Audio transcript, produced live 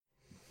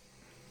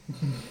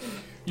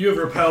You have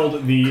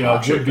repelled the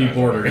would-be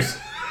boarders,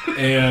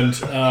 and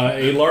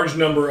a large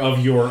number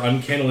of your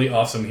uncannily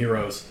awesome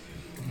heroes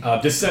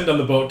descend on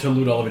the boat to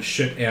loot all of its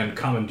shit and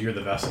commandeer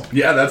the vessel.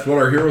 Yeah, that's what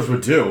our heroes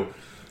would do.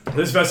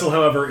 This vessel,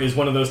 however, is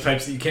one of those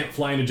types that you can't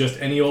fly into just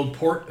any old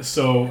port,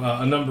 so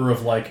a number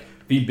of, like,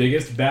 the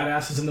biggest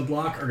badasses in the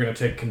block are going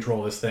to take control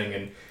of this thing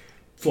and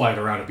fly it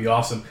around. It'd be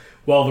awesome.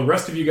 While the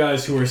rest of you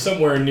guys who are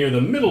somewhere near the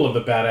middle of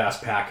the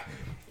badass pack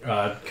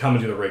come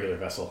into the regular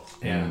vessel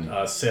and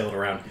sail it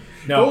around.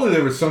 Now, If only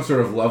there was some sort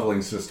of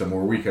leveling system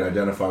where we could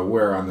identify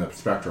where on the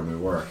spectrum we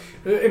were.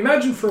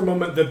 imagine for a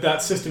moment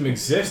that system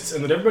exists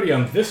and that everybody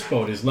on this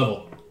boat is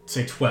level,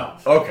 say,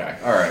 12. Okay,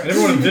 alright. And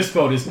everyone on this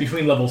boat is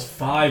between levels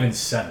 5 and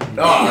 7.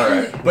 Oh,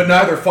 alright. But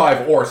neither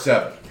 5 or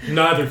 7.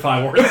 Neither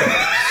 5 or 7.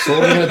 So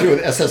what are we going to do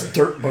with SS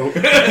Dirt Boat?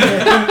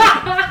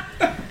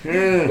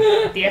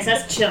 The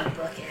SS Chump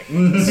Bucket.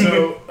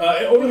 So,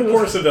 over the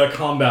course of the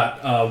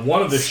combat,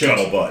 one of the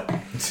ships,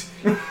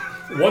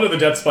 Scuttlebutt. one of the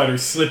Death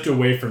Spiders slipped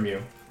away from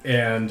you.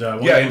 And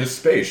Yeah, into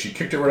space. She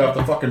kicked it right off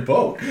the fucking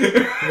boat.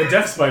 the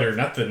Death Spider,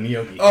 not the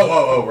Neogi.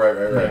 Right.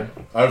 Yeah.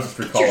 I was just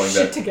Get recalling your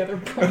shit that. together,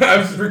 bro. I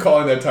was just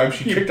recalling that time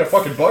she kicked a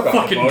fucking bug off the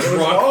Fucking boat. It was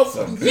drunk.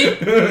 awesome.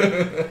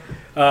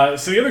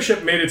 So the other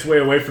ship made its way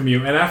away from you,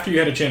 and after you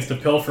had a chance to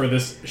pilfer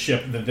this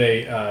ship that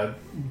they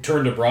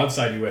turned to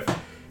broadside you with,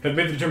 have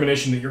made the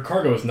determination that your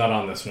cargo is not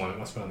on this one. It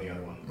must be on the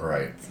other one.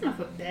 Right. Son of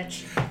a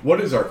bitch.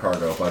 What is our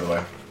cargo, by the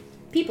way?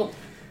 People.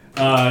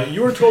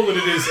 You are told that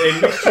it is a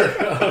mixture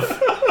of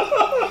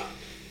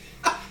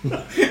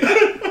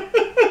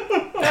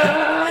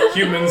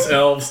humans,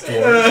 elves,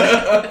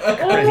 dwarves.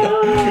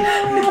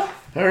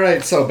 All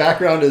right, so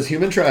background is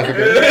human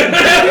trafficker.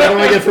 What do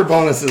I get for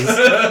bonuses?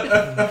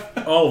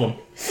 All of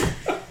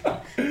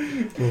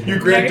them. You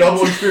grant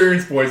double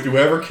experience points to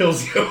whoever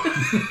kills you.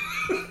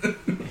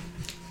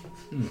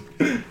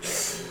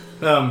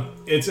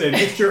 It's a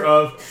mixture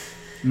of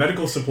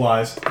medical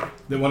supplies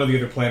that one of the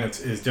other planets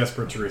is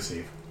desperate to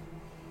receive,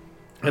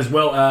 as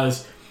well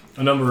as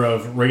a number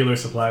of regular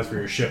supplies for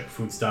your ship,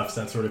 foodstuffs,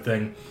 that sort of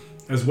thing,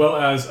 as well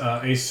as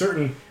a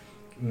certain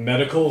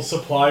medical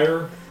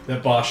supplier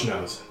that Bosch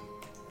knows.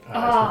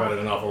 Has provided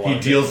an awful lot. He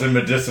of deals in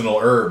medicinal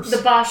herbs.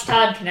 The Bosch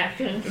Todd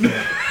connection.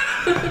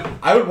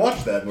 I would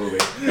watch that movie.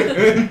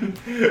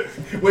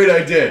 Wait,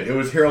 I did. It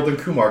was Harold and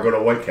Kumar go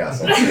to White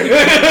Castle.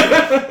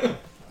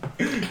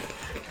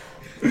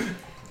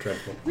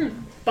 Dreadful.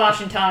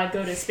 Bosch and Todd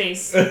go to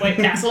space White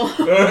Castle.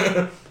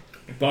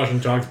 Bosch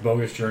and Todd's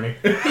bogus journey.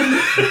 That's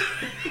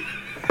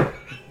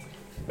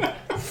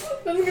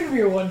gonna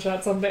be a one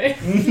shot someday.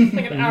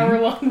 Like an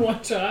hour-long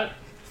one shot.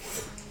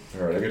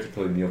 Alright, I get to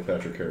play Neil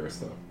Patrick Harris,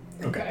 though.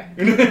 Okay.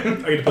 I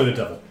get to play the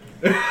devil.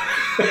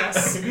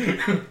 Yes.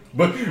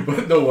 But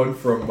no one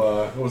from,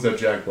 what was that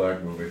Jack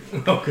Black movie?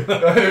 Oh,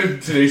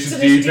 God. Tenacious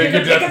D, Take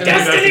Your Destiny.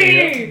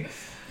 Destiny!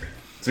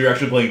 So you're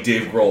actually playing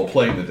Dave Grohl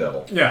playing the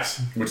devil,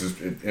 Yes. which is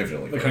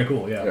infinitely They're kind of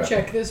cool, yeah. Yeah.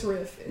 Check this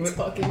riff. It's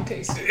fucking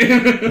tasty.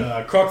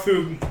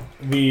 Krokthug,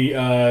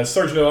 the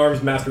Sergeant at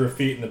Arms, Master of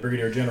Feet, and the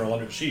Brigadier General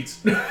under the sheets,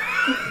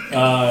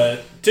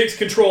 takes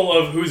control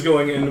of who's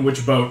going in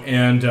which boat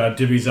and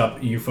divvies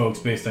up you folks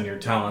based on your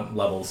talent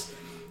levels,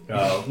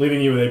 leaving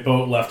you with a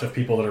boat left of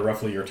people that are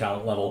roughly your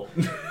talent level,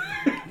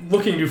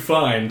 looking to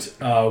find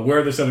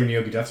where this other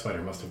Neogi Death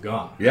Spider must have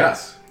gone.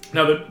 Yes.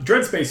 Now, the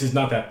dread space is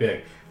not that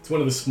big. It's one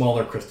of the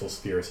smaller crystal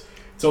spheres.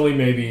 It's only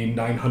maybe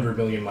 900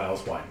 million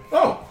miles wide.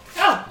 Oh,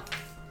 Oh!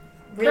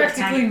 Really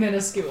Practically tiny.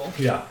 minuscule.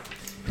 Yeah,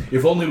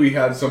 if only we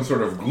had some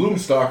sort of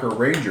Gloomstalker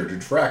ranger to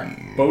track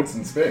boats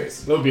in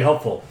space. that would be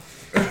helpful.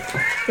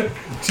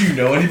 Do you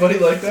know anybody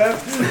like that?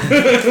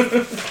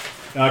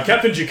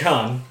 Captain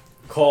Jakan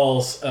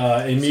calls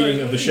a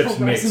meeting of the ship's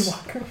mates,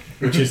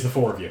 which is the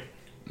four of you.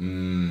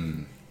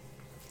 You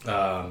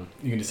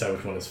can decide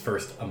which one is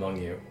first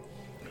among you.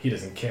 He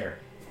doesn't care.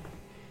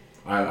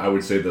 I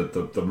would say that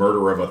the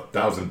murderer of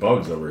 1,000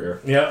 bugs over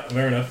here. Yeah,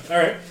 fair enough. All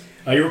right.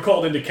 You were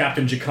called into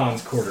Captain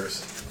Jakan's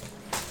quarters.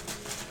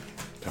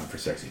 Time for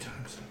sexy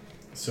times.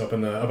 So up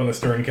in the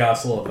stern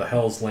castle of the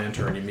Hell's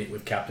Lantern, you meet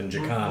with Captain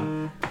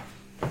Jakan.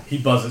 He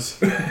buzzes.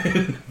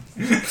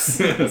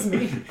 That's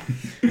me.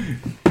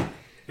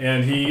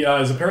 And he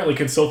is apparently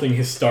consulting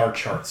his star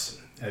charts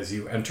as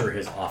you enter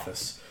his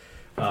office.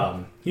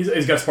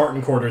 He's got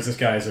Spartan quarters. This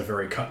guy is a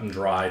very cut and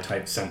dry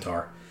type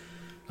centaur.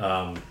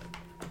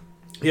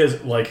 He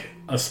has like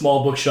a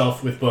small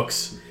bookshelf with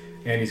books,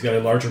 and he's got a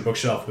larger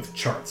bookshelf with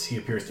charts. He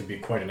appears to be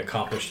quite an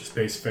accomplished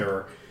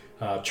spacefarer.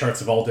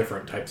 Charts of all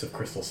different types of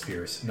crystal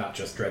spheres, not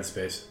just dread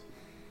space.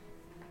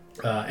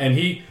 And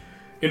he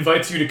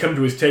invites you to come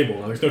to his table.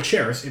 Now, there's no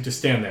chairs. You have to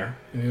stand there.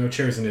 And there's no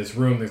chairs in his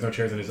room. There's no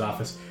chairs in his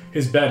office.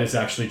 His bed is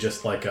actually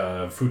just like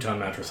a futon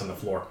mattress on the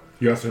floor.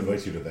 He also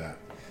invites you to that.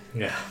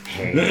 Yeah.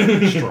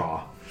 Hey,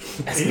 straw.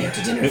 Ask me out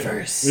to dinner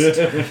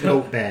first.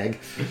 Note bag.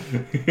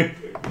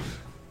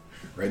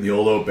 Right in the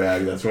old oat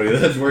bag. That's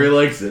where he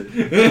likes it.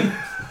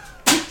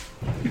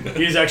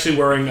 He's actually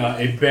wearing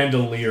a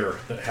bandolier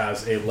that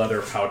has a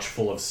leather pouch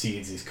full of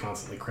seeds he's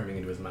constantly cramming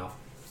into his mouth.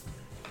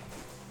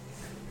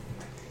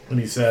 And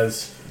he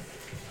says,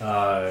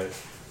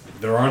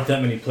 There aren't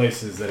that many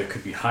places that it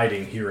could be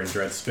hiding here in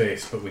Dread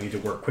Space, but we need to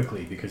work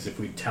quickly because if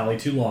we tally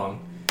too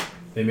long,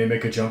 they may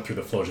make a jump through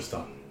the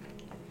Phlogiston.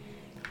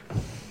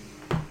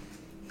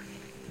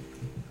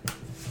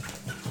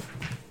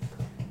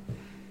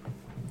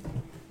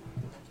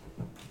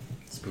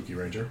 Spooky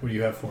Ranger, what do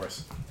you have for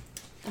us?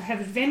 I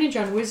have advantage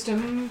on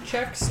wisdom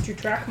checks to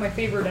track my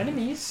favorite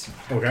enemies,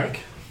 Okay.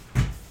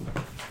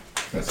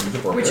 That seems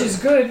appropriate. which is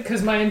good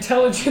because my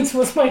intelligence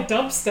was my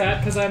dump stat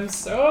because I'm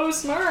so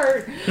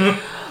smart.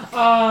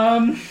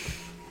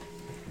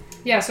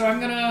 Yeah, so I'm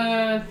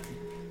gonna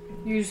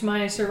use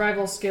my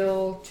survival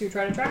skill to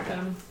try to track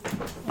them.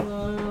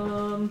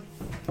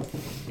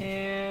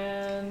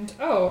 And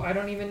I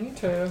don't even need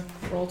to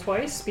roll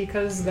twice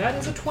because that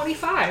is a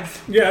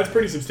 25. Yeah, that's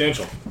pretty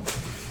substantial.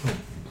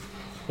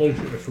 Holy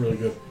shit, that's really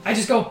good. I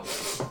just go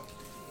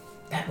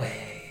that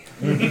way.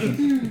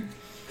 It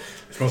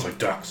smells like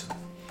ducks.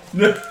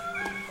 No,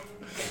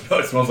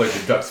 it smells like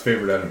the duck's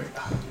favorite enemy.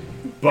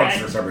 Bugs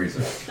for some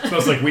reason. It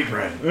smells like wheat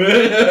bread.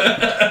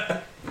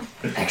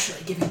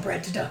 Actually, giving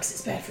bread to ducks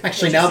is bad for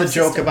Actually, now the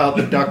digestive joke system. about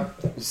the duck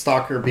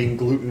stalker being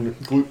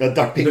a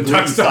duck being The gluten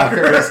duck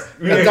stalker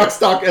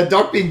stalker. a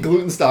duck being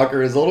gluten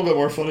stalker is a little bit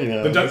more funny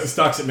now. The duck that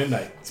stalks at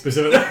midnight,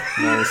 specifically.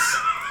 Nice.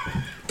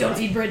 Don't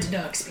feed bread to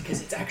ducks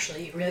because it's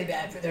actually really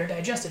bad for their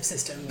digestive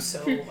system. So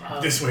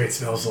This way it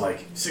smells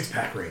like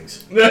six-pack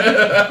rings.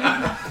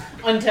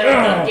 Untitled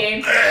Duck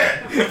game.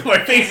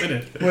 My face in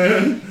it.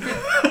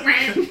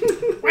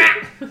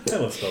 I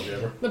love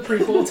Spelljammer. The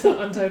prequel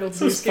to Untitled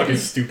This is Goose fucking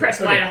Game. stupid.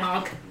 Press Okay.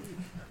 Winahawk.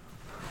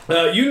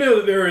 You know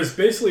that there is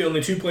basically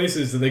only two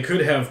places that they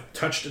could have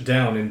touched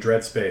down in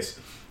Dread Space.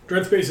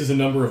 Dread Space is a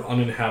number of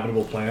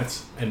uninhabitable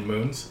planets and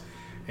moons,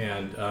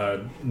 and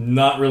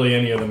not really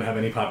any of them have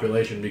any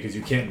population because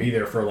you can't be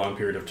there for a long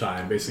period of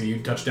time. Basically, you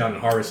touch down and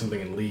harvest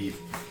something and leave,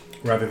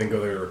 rather than go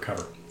there to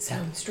recover.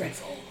 sounds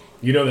dreadful.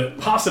 You know that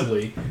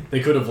possibly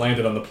they could have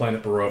landed on the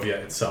planet Barovia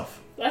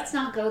itself. Let's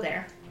not go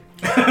there.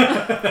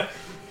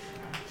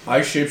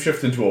 I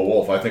shapeshift into a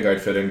wolf. I think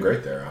I'd fit in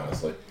great there,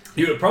 honestly.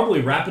 You would probably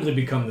rapidly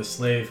become the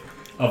slave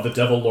of the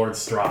Devil Lord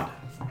Strahd.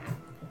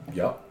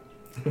 Yep.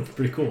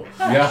 Pretty cool.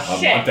 Yeah,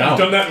 shit. I'm I've down.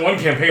 done that in one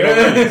campaign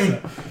already.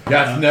 So.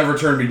 Yeah, it's never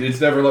turned me.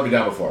 It's never let me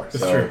down before. That's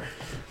so. true.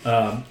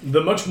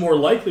 The much more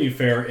likely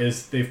fare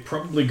is they've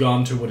probably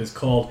gone to what is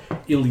called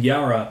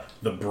Ilyara,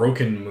 the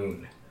Broken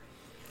Moon,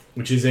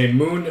 which is a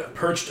moon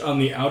perched on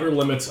the outer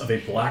limits of a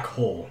black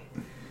hole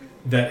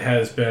that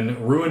has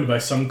been ruined by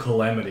some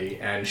calamity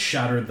and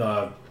shattered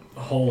the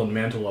hull and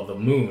mantle of the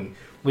moon,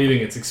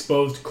 leaving its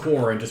exposed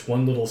core and just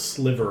one little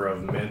sliver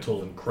of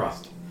mantle and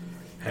crust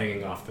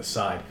hanging off the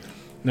side.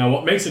 Now,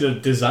 what makes it a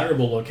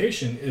desirable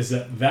location is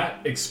that that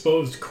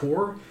exposed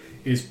core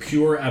is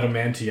pure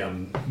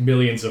adamantium,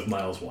 millions of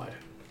miles wide.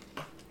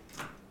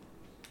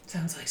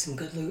 Sounds like some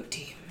good loot,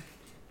 team.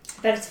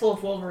 Bet it's full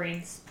of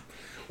Wolverines.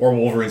 Or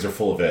Wolverines are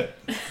full of it.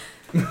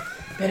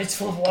 Bet it's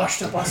full of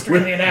washed up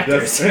Australian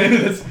actors.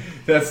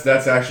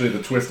 That's actually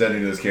the twist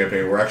ending of this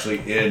campaign. We're actually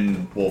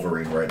in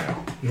Wolverine right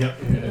now.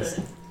 Yep, it is.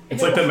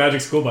 It's like the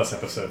Magic School Bus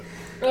episode,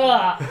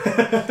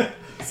 Ugh.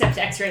 Except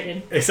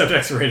X-rated. except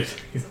X-rated.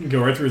 You can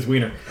go right through his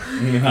wiener.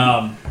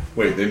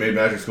 Wait, they made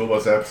Magic School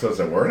Bus episodes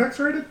that weren't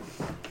X-rated?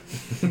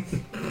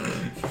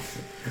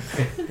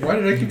 Why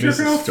did I keep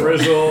jerking Mrs. off to it?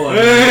 Frizzle.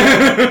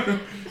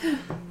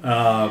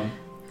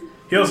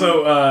 He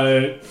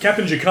also,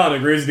 Captain Jakan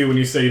agrees with you when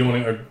you say you don't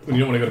want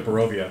to go to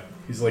Barovia.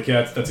 He's like,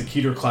 yeah, that's a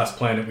Keter class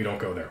planet. We don't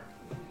go there.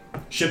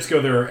 Ships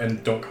go there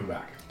and don't come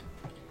back.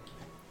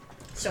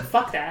 So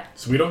fuck that.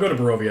 So we don't go to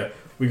Barovia.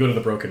 We go to the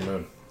Broken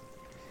Moon.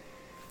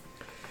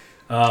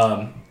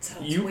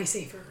 Sounds way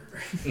safer.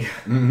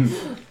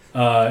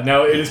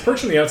 Now, it is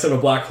perched on the outside of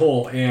a black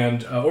hole,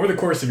 and over the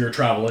course of your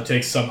travel, it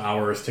takes some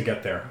hours to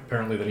get there.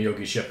 Apparently, the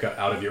Nyogi ship got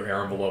out of your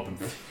air envelope and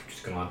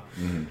just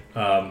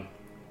gone.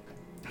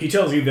 He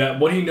tells you that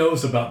what he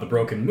knows about the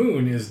Broken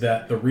Moon is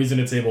that the reason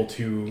it's able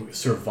to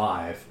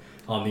survive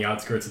on the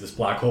outskirts of this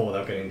black hole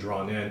without getting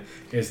drawn in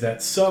is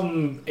that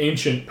some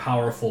ancient,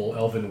 powerful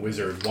elven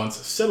wizard once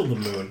settled the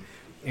moon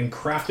and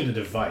crafted a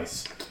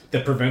device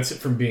that prevents it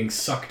from being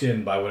sucked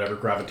in by whatever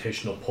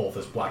gravitational pull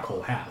this black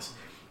hole has.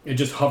 It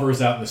just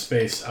hovers out in the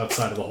space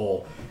outside of the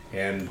hole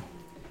and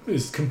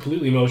is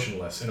completely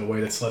motionless in a way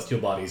that celestial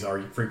bodies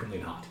are frequently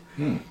not.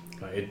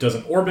 It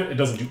doesn't orbit, it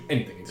doesn't do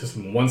anything. It's just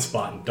in one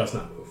spot and does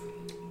not move.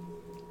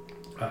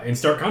 In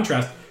stark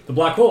contrast, the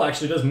black hole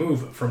actually does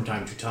move from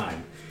time to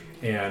time,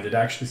 and it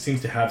actually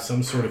seems to have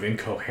some sort of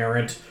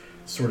incoherent,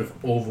 sort of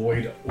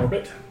ovoid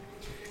orbit.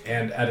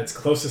 And at its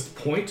closest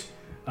point,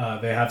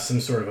 they have some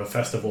sort of a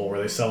festival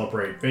where they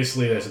celebrate.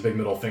 Basically, there's a big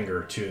middle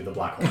finger to the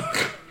black hole.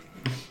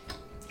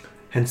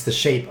 Hence the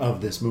shape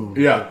of this moon.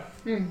 Yeah.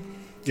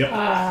 Yep.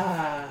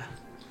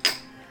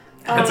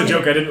 That's a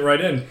joke I didn't write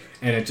in,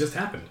 and it just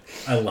happened.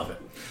 I love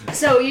it.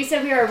 So you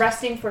said we are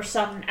resting for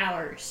some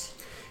hours.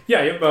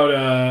 Yeah, you have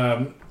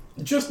about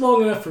just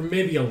long enough for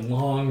maybe a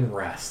long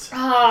rest.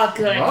 Ah,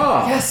 good.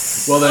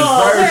 Yes. Well, then,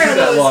 Oh, prior where to are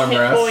that those long hit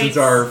rest, points? since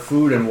our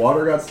food and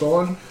water got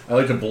stolen, I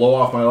like to blow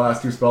off my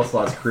last 2 spell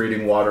slots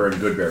creating water and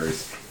good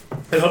berries.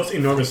 It helps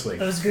enormously.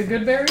 Those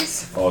good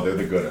berries? Oh, they're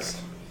the goodest.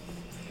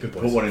 Good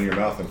Put boys. one in your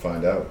mouth and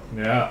find out.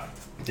 Yeah.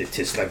 They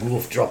taste like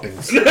wolf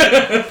droppings. Wolf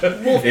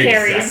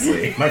berries.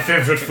 Exactly. My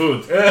favorite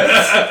food.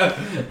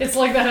 It's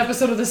like that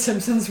episode of The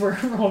Simpsons where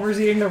Homer's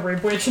eating the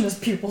rib witch and his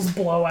pupils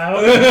blow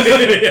out.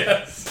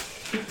 Yes.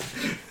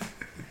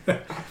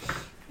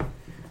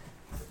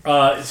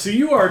 So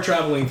you are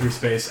traveling through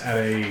space at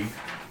a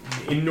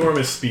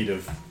enormous speed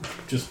of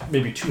just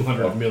maybe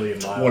 200 million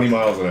miles. 20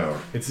 miles an hour.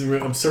 It's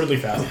absurdly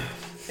fast.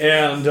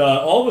 And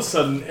all of a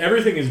sudden,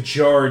 everything is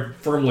jarred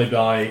firmly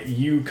by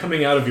you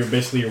coming out of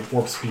basically your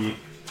warp speed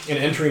and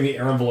entering the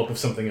air envelope of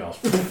something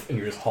else. And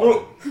you're just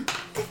halted.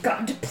 They've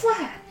gotten to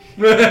plaid.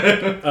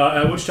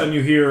 At which time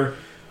you hear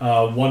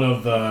one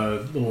of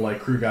the little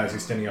crew guys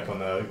who's standing up on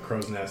the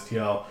crow's nest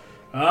yell,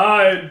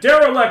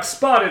 derelict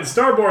spotted,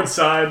 starboard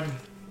side.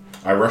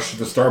 I rushed to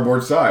the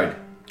starboard side.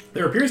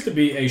 There appears to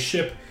be a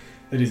ship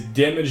that is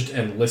damaged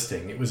and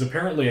listing. It was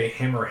apparently a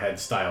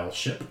Hammerhead-style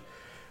ship,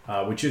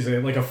 which is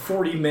like a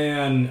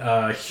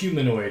 40-man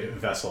humanoid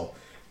vessel.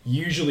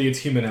 Usually it's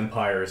human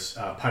empires.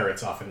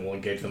 Pirates often will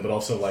engage them, but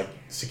also like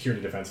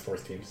security defense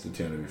force teams. It's the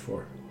Tana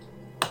before.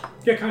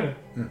 Yeah, kind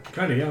of.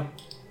 Kind of, yeah.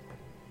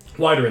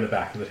 Wider in the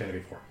back than the Tana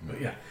before.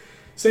 But yeah,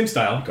 same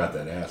style. Got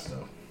that ass,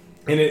 though.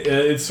 And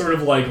it's sort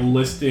of like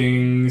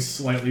listing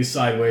slightly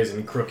sideways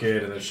and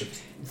crooked, and the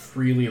ship's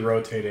freely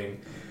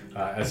rotating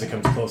as it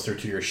comes closer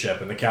to your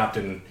ship. And the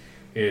captain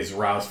is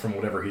roused from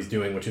whatever he's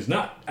doing, which is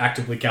not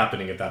actively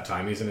captaining at that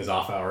time. He's in his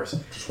off hours.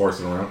 Just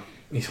horsing around.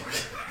 He's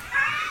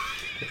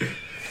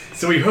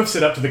So he hoofs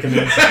it up to the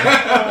command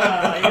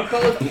center. You're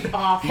both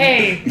off.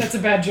 Hey, that's a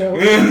bad joke.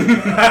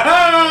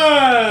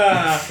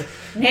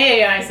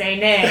 Nay, I say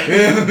nay.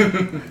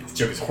 This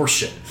joke is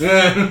horseshit.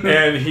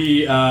 And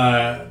he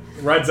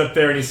rides up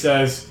there and he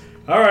says,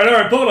 all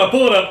right, pull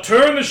it up,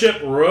 turn the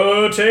ship,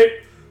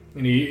 rotate.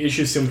 And he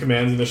issues some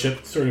commands and the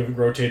ship sort of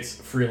rotates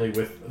freely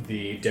with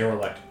the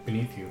derelict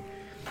beneath you.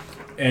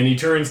 And he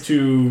turns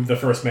to the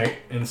first mate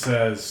and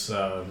says,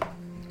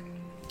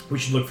 we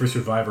should look for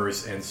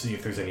survivors and see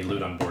if there's any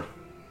loot on board.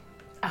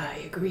 I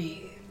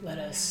agree. Let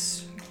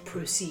us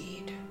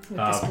proceed with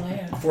this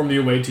plan. Form the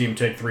away team,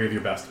 take 3 of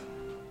your best.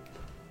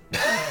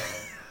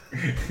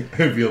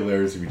 It'd be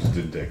hilarious if we just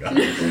didn't take off.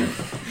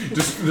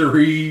 Just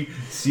 3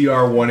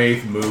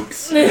 CR-1/8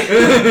 mooks.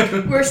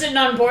 We're sitting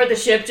on board the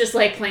ship just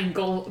like playing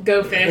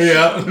Go Fish.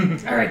 Yeah.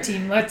 All right,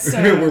 team. Let's.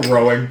 We're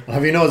rowing.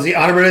 Have you noticed the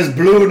armor is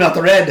blue, not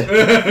the red?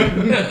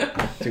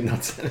 Do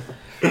not say.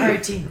 All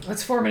right, team.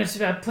 Let's form a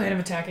plan of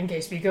attack in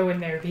case we go in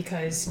there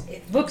because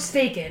it looks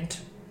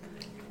vacant,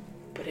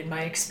 but in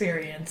my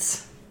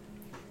experience,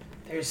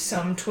 there's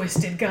some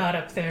twisted god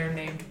up there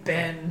named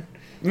Ben.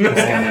 Who's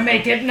gonna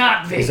make it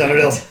not vacant. He's a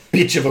little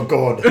bitch of a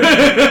god.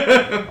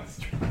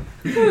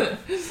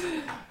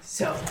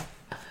 So,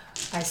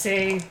 I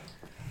say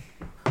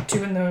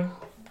 2 in the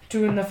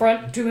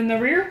front, 2 in the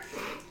rear.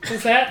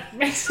 Does that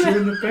make sense? 2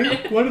 in the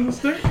bank, 1 in the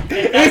stick.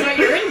 That's what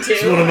you're into.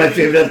 It's one of my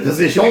favorite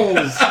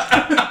positions.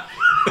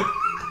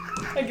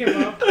 I give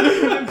up.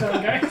 I'm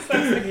done, guys.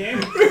 That's the game.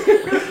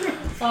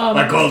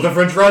 I call it the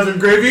French fries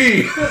and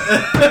gravy.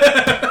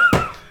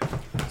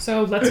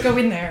 So let's go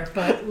in there,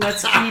 but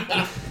let's keep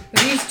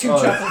these 2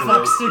 chuckle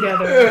fucks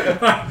together.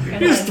 You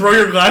just throw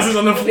your glasses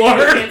on the floor.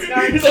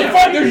 He's like,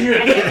 fuck your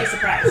shit. I can't be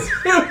surprised.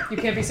 You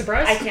can't be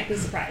surprised? I can't be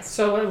surprised.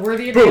 So we're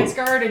the advanced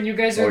guard, and you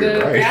guys are the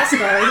you're right. ass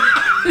guard.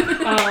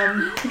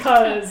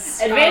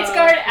 Because Advanced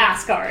guard,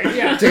 ass guard.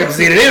 yeah, Take a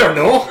seat here,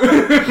 no?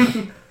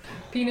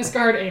 penis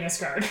guard, anus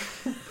guard.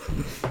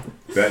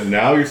 That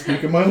now you're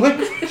speaking my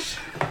language.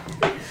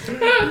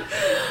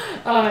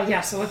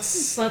 Yeah. So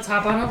let's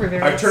hop on over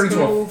there. I Let's turned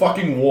into go- a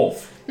fucking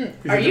wolf.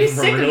 Are you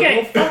sick of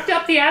getting fucked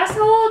up the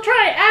asshole?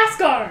 Try ass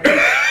guard.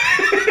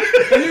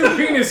 A new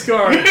penis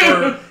card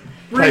for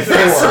By 4.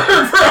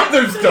 For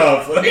other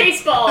stuff. Like,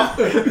 Baseball.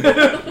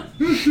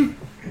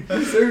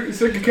 you're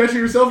sick of catching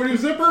yourself in your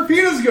zipper?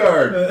 Penis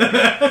guard.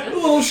 A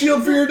little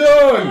shield for your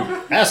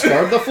dog.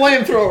 Asgard the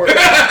flamethrower.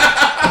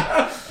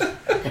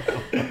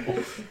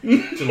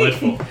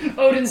 delightful.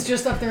 Odin's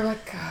just up there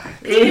like, God.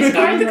 Penis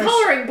guard, the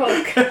coloring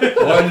book.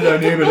 Why did I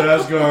name it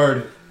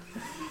Asgard?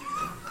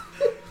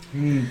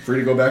 Free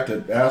to go back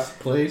to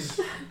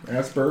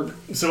Asperg.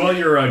 So while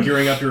you're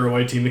gearing up your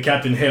away team, the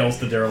captain hails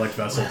the derelict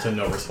vessel to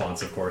no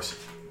response, of course.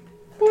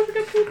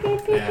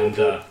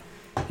 And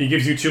he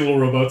gives you 2 little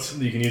rowboats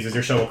that you can use as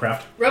your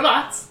shuttlecraft.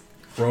 Robots.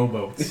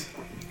 Rowboats.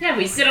 Yeah,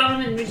 we sit on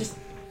them and we just...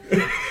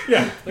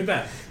 Yeah, like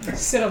that.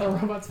 Sit on the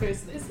robot's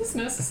face. Is this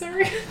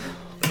necessary?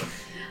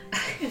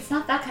 It's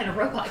not that kind of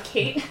robot,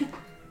 Kate.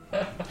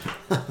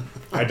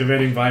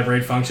 Activating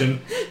vibrate function.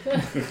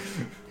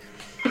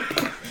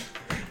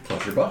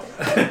 Flush your butt.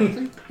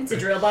 It's a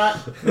drill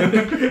bot. There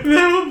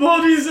were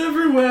bodies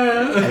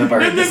everywhere. And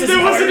then This is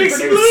there was how an I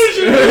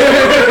explosion.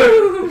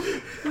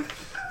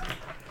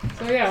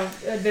 So yeah,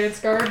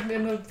 advanced guard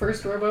in the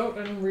first rowboat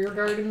and rear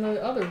guard in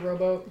the other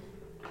rowboat.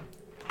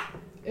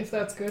 If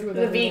that's good with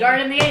The everyone. V guard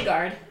and the A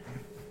guard.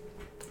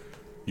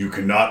 You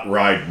cannot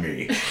ride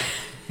me.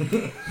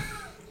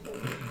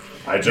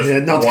 I just It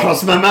had not wa-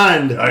 crossed my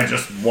mind. I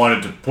just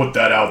wanted to put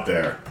that out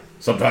there.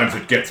 Sometimes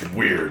it gets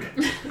weird.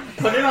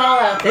 Put it all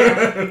out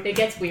there. It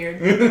gets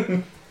weird.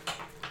 And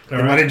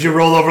why did you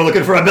roll over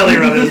looking for a belly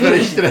rub? It's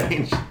very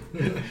strange.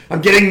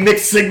 I'm getting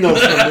mixed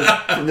signals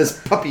from this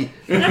puppy.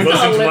 That's Listen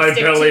not to my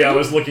lipstick belly. too. I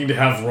was looking to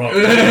have rub.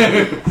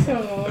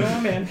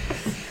 Oh man.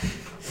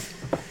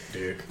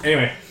 Dude.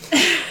 Anyway,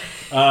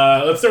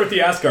 let's start with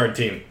the Asgard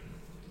team.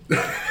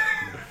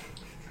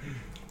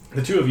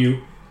 The two of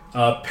you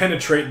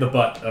penetrate the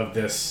butt of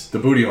this The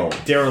booty hole.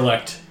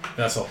 derelict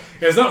vessel.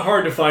 It's not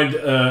hard to find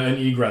an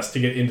egress to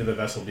get into the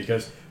vessel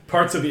because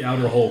parts of the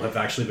outer hull have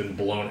actually been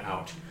blown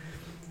out.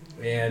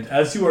 And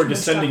as you are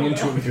descending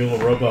into it with your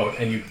little rowboat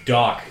and you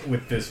dock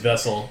with this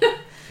vessel,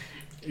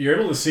 you're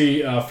able to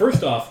see,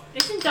 first off,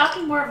 Isn't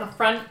docking more of a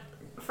front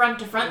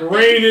to front?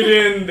 rein it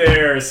in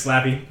there,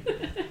 Slappy.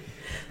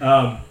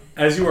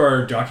 As you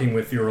are docking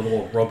with your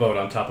little rowboat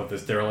on top of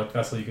this derelict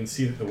vessel, you can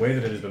see that the way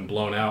that it has been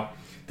blown out,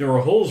 there are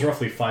holes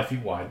roughly 5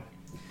 feet wide,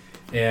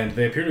 and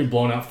they appear to be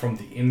blown out from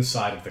the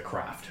inside of the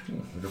craft.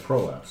 The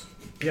prolapse.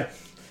 Yeah.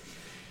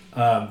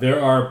 There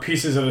are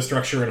pieces of the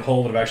structure and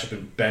hull that have actually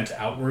been bent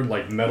outward,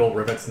 like metal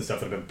rivets and stuff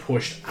that have been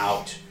pushed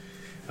out,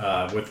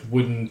 with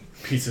wooden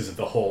pieces of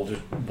the hull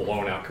just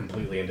blown out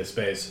completely into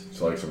space.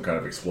 It's like some kind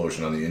of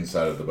explosion on the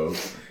inside of the boat.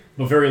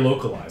 But very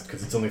localized,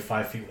 because it's only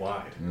 5 feet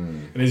wide.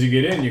 And as you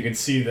get in, you can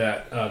see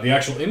that the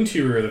actual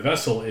interior of the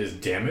vessel is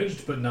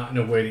damaged, but not in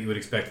a way that you would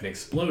expect an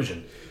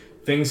explosion.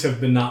 Things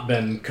have not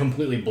been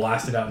completely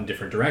blasted out in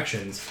different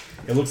directions.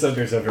 It looks like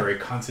there's a very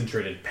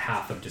concentrated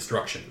path of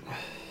destruction.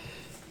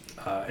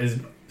 As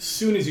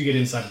soon as you get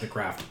inside of the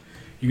craft,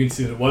 you can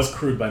see that it was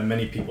crewed by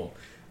many people.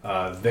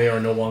 They are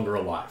no longer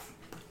alive.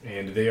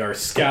 And they are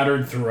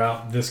scattered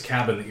throughout this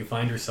cabin that you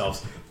find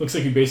yourselves. Looks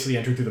like you basically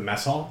entered through the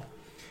mess hall.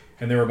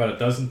 And there were about a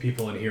dozen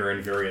people in here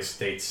in various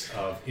states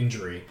of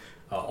injury,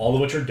 all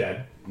of which are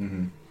dead.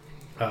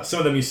 Some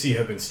of them you see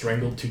have been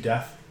strangled to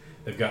death.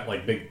 They've got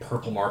like big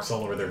purple marks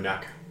all over their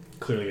neck,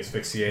 clearly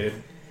asphyxiated.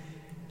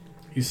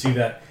 You see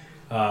that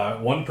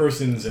one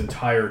person's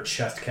entire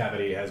chest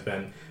cavity has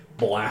been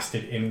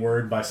blasted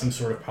inward by some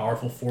sort of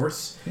powerful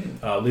force,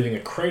 leaving a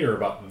crater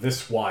about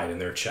this wide in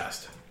their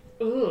chest.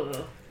 Ooh.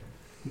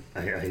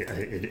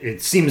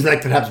 It seems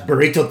like perhaps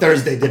Burrito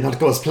Thursday did not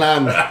go as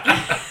planned.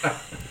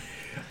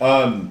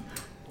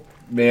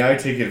 May I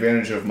take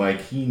advantage of my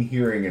keen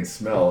hearing and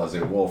smell as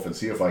a wolf and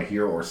see if I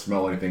hear or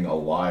smell anything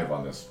alive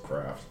on this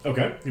craft?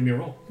 Okay, give me a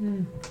roll.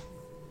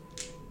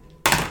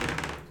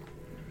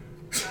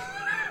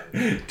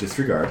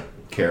 Disregard.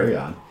 Carry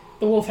on.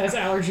 The wolf has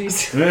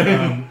allergies.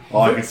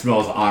 All I can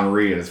smell is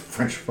Henri and his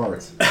French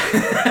farts.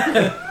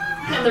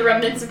 And the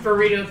remnants of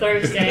Burrito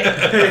Thursday.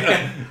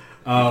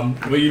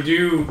 What you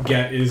do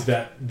get is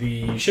that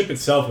the ship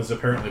itself is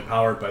apparently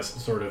powered by some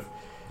sort of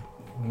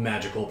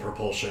magical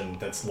propulsion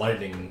that's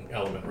lightning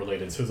element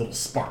related, so there's little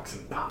sparks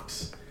and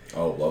pops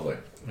Oh, lovely.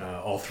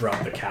 all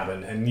throughout the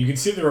cabin. And you can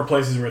see there are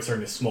places where it's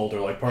starting to smolder,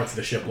 like parts of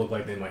the ship look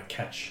like they might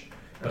catch,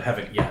 but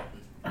haven't yet.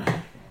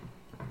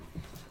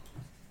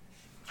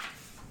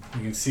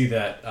 You can see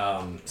that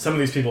some of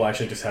these people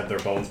actually just had their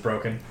bones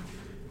broken.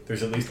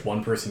 There's at least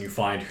one person you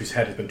find whose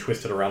head has been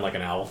twisted around like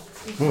an owl.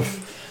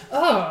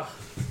 Oh.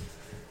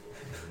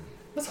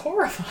 That's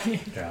horrifying.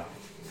 Yeah.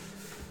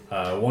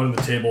 One of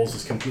the tables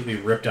is completely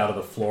ripped out of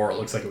the floor. It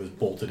looks like it was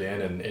bolted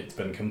in, and it's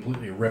been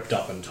completely ripped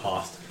up and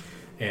tossed.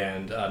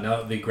 And now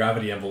that the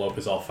gravity envelope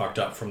is all fucked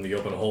up from the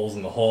open holes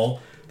in the hull,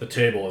 the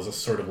table is a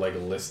sort of like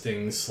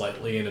listing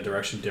slightly in a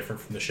direction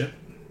different from the ship.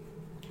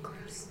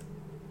 Gross.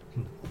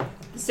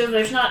 So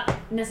there's not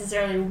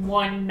necessarily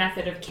one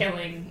method of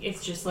killing.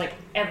 It's just like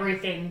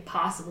everything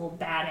possible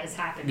bad has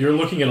happened. You're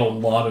looking at a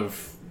lot of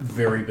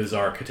very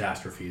bizarre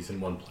catastrophes in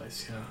one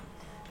place,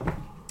 yeah.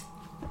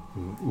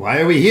 Why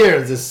are we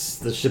here? The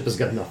ship has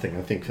got nothing.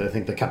 I think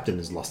the captain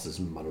has lost his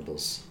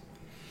marbles.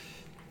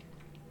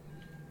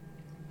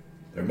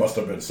 There must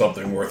have been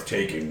something worth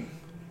taking,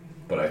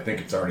 but I think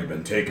it's already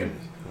been taken.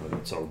 Oh,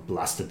 it's all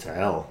blasted to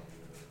hell.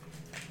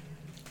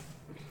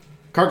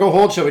 Cargo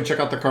hold. Shall we check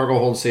out the cargo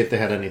hold, see if they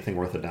had anything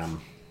worth a damn?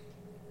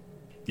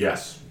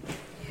 Yes.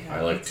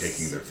 I like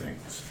taking their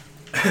things.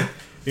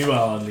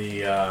 Meanwhile, on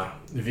the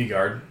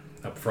V-Guard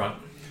up front,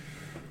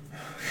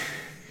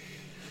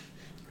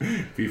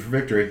 V for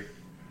victory.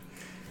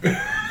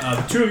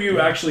 the two of you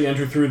actually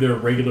enter through their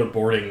regular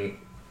boarding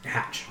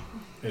hatch.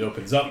 It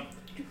opens up.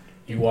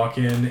 You walk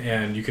in,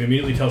 and you can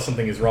immediately tell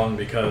something is wrong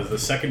because the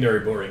secondary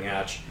boarding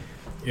hatch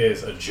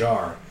is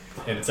ajar,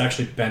 and it's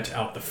actually bent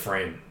out the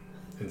frame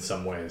in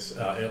some ways.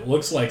 It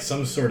looks like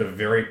some sort of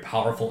very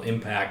powerful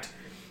impact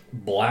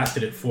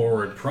blasted it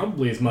forward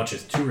probably as much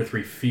as 2 or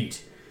 3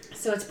 feet.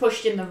 So it's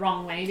pushed in the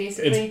wrong way,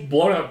 basically? It's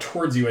blown out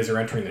towards you as you're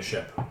entering the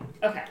ship.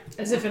 Okay.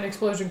 As if an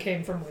explosion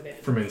came from within.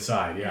 From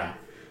inside, yeah.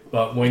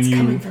 But when It's you...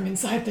 coming from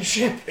inside the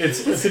ship.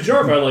 It's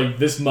ajar by like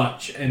this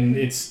much, and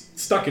it's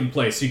stuck in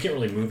place, so you can't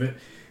really move it.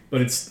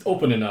 But it's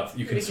open enough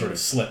you can We sort can of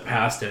slip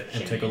past it and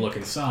shimmy take a in. look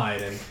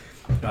inside.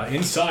 And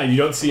inside, you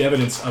don't see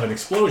evidence of an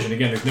explosion.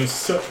 Again, there's no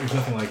soot, there's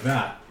nothing like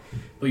that.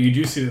 But you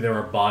do see that there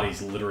are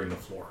bodies littering the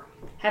floor.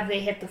 Have they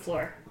hit the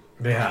floor?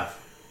 They have.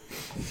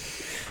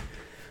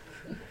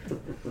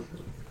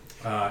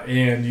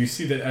 And you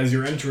see that as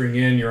you're entering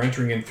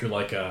in through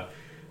like a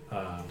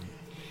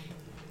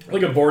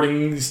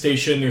boarding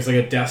station. There's like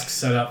a desk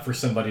set up for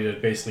somebody to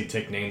basically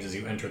take names as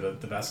you enter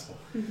the vessel.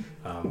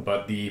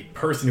 But the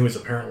person who is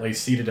apparently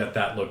seated at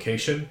that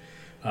location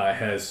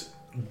has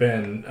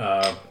been,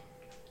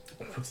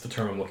 what's the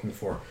term I'm looking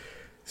for?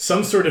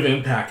 Some sort of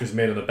impact was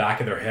made on the back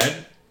of their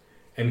head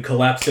and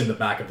collapsed in the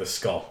back of the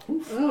skull.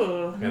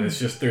 Ooh. And it's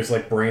just, there's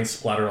like brains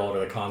splattered all over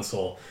the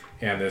console.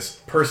 And this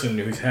person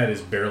whose head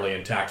is barely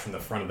intact from the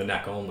front of the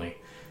neck only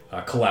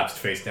collapsed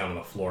face down on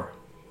the floor.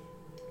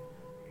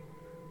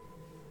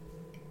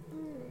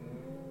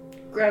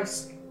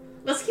 Gross.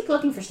 Let's keep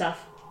looking for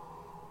stuff.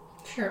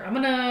 Sure, I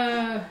want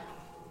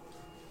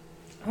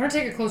to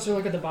take a closer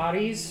look at the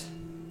bodies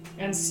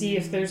and see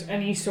if there's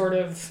any sort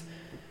of,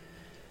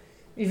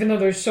 even though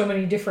there's so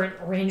many different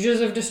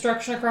ranges of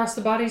destruction across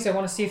the bodies, I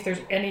want to see if there's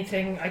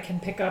anything I can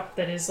pick up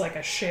that is like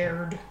a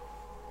shared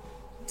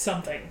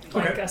something.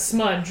 Like a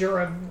smudge or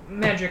a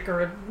magic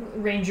or a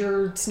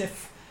ranger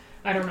sniff.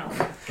 I don't know.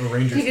 A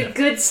ranger Take a sniff.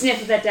 good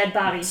sniff of that dead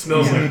body.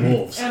 Smells like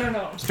wolves. I don't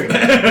know. Pick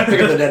up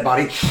the dead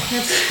body.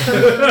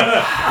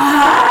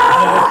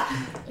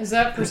 Is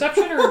that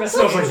perception or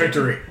Smells like investigation?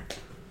 victory.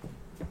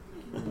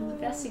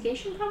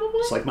 Investigation, probably?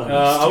 It's like my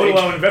I would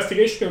mistake. allow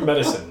investigation or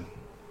medicine.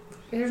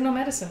 There's no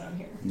medicine on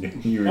here.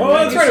 Oh,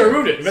 that's right. I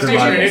removed it.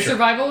 Investigation or nature.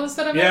 Survival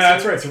instead of Yeah, medicine?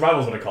 that's right.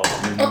 Survival is what I call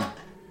it.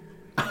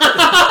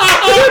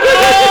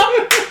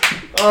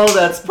 Oh,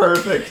 that's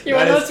perfect. You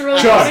want That to know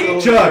is what's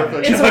really Chuck,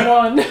 funny? Chuck. It's a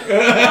 1.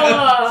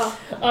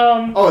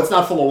 Oh. Oh, it's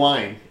not full of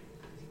wine.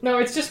 No,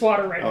 it's just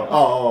water right now.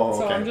 Oh,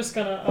 So okay. I'm just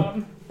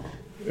gonna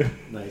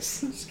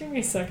Nice. just give me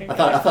a second.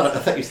 I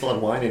thought you still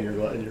had wine in your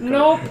Nope. It would have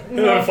been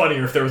No.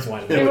 funnier if there was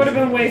wine. It would have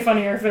been way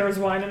funnier if there was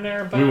wine in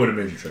there, but We would have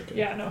been tricked.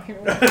 yeah, no. Here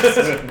we go.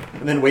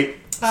 And then wait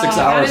 6 That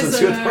hours and is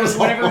see what there was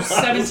whatever all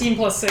 17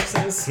 plus 6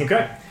 is.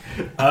 Okay.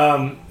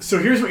 So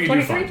here's what you do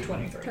 23? find.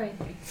 23.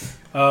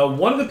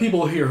 One of the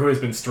people here who has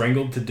been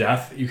strangled to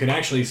death, you can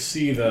actually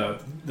see the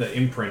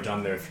imprint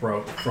on their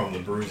throat from the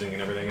bruising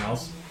and everything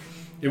else.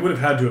 It would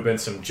have had to have been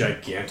some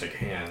gigantic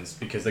hands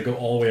because they go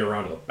all the way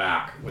around to the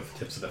back with the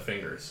tips of the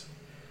fingers.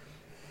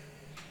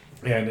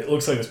 And it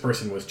looks like this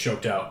person was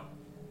choked out,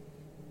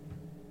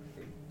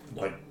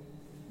 like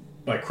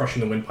by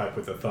crushing the windpipe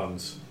with their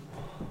thumbs.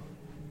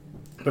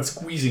 But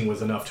squeezing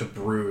was enough to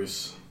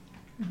bruise.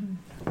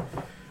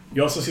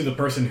 You also see the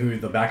person who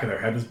the back of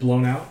their head was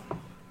blown out.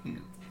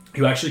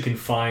 You actually can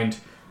find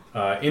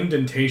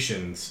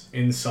indentations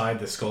inside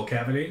the skull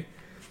cavity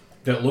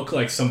that look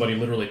like somebody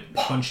literally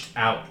punched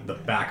out the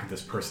back of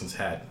this person's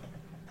head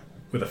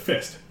with a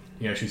fist.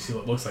 You actually see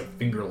what looks like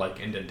finger-like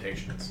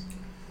indentations.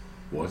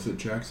 Was it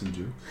Jackson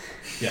too?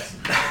 Yes.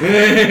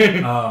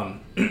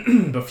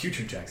 But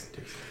future Jackson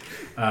too.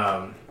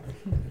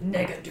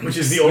 Negative. Which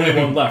is the only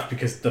one left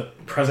because the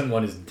present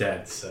one is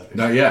dead. So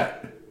Not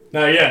yet.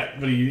 not yet,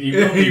 but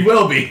he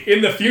will be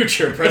in the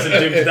future.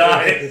 President Dooms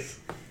dies.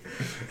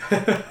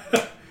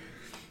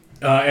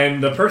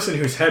 And the person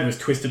whose head was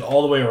twisted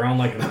all the way around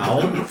like an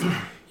owl,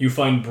 you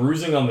find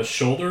bruising on the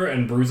shoulder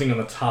and bruising on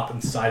the top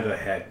and side of the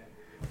head.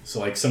 So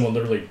like someone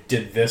literally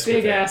did this Big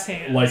with it. ass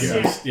hands. Like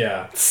it was,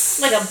 yeah.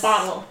 Like a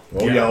bottle.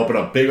 Oh yeah, open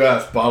a big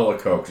ass bottle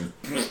of Coke.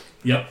 Just-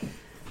 Yep.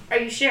 Are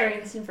you sharing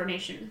this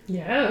information?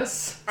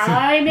 Yes.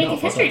 I make No, a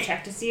history fuck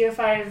check to see if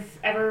I've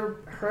ever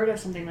heard of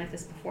something like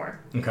this before.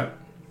 Okay.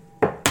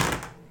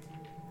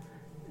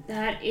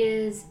 That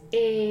is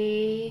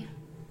a...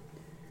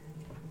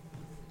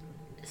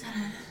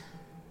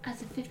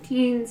 That's a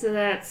 15, so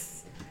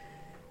that's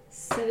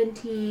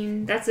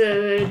 17. That's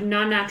a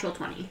non-natural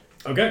 20.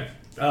 Okay.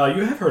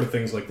 You have heard of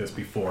things like this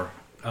before.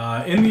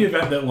 In the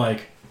event that,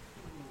 like,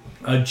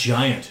 a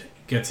giant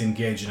gets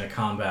engaged in a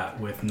combat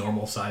with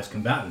normal-sized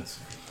combatants,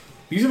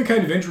 these are the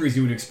kind of injuries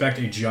you would expect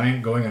a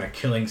giant going on a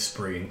killing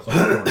spree in close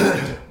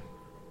quarters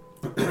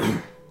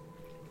to.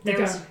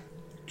 There's Okay.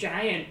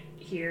 giant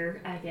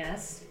here, I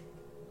guess.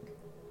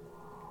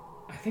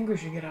 I think we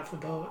should get off the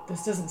boat.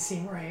 This doesn't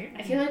seem right.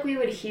 I feel like we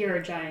would hear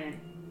a giant.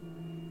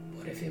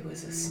 What if it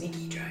was a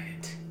sneaky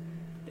giant?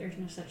 There's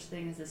no such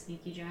thing as a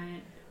sneaky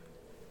giant.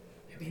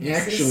 I mean, this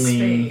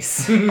Actually- is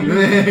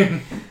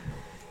space.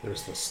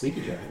 There's the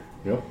sleepy giant.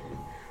 Yep.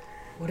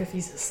 What if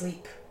he's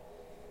asleep?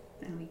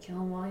 And we kill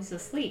him while he's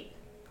asleep.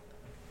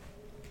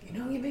 You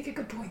know, you make a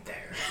good point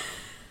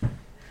there.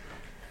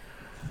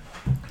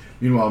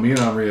 Meanwhile, me and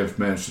Henri have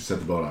managed to set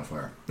the boat on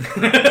fire.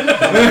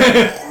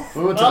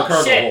 We went to Oh, the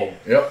cargo shit. hold.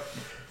 Yep.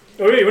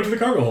 Okay, you went to the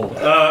cargo hold.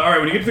 Alright,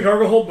 when you get to the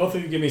cargo hold, both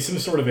of you give me some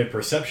sort of a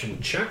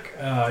perception check.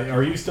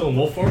 Are you still in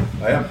wolf form?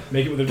 I am.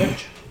 Make it with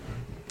advantage.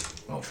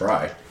 I'll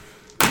try.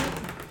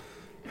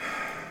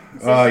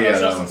 This is Oh yeah,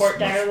 emotional that one's support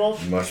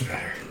direwolf. much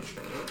better.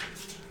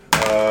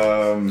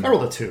 I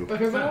rolled a 2.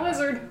 Better than a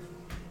lizard.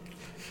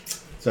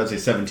 So that's a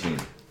 17.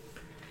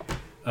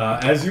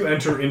 As you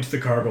enter into the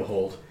cargo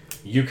hold,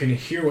 you can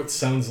hear what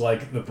sounds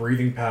like the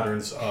breathing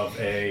patterns of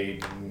a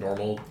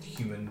normal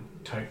human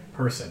type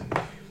person,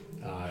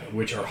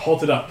 which are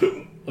halted up,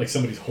 like like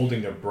somebody's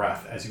holding their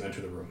breath as you enter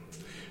the room.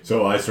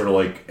 So I sort of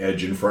like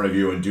edge in front of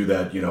you and do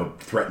that,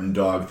 threatened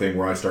dog thing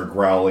where I start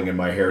growling and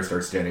my hair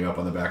starts standing up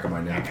on the back of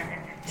my neck.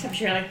 Except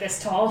you're like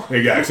this tall.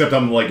 Yeah, except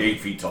I'm like 8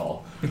 feet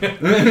tall.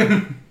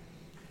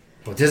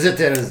 What is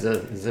it?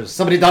 Is there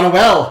somebody done a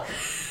well?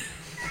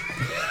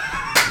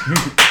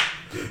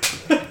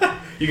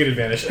 You get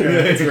advantage.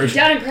 Inspiration.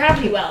 Down in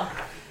gravity well.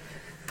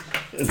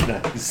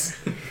 Nice.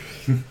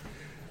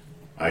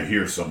 I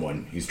hear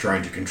someone. He's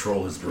trying to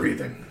control his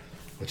breathing.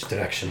 Which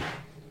direction?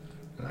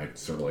 And I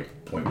sort of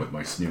like point with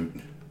my snoot.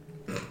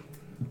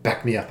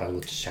 Back me up. I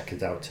will check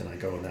it out, and I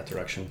go in that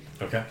direction.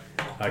 Okay.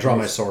 Draw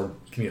my sword.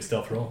 Give me a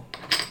stealth roll.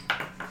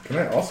 Can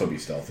I also be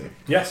stealthy?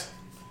 Yes.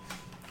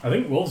 I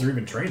think wolves are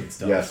even trained in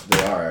stealth. Yes,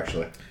 they are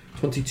actually.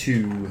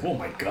 22. Oh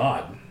my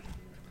god.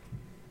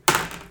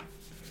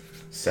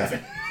 7.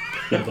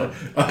 Hold on.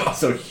 I'm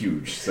also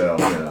huge, so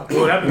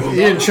What happens You is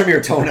didn't trim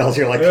your toenails.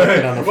 You're like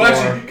clicking on the floor. Well,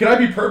 actually, can I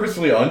be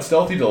purposefully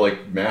unstealthy to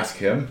like mask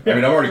him? I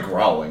mean, I'm already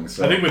growling,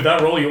 so I think with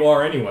that roll you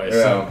are anyway.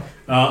 Yeah.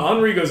 So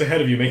Henri goes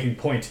ahead of you making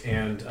point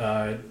and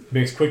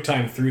makes quick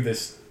time through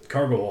this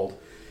cargo hold,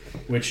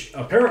 which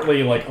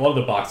apparently like a lot of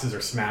the boxes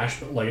are smashed,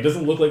 but like it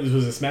doesn't look like this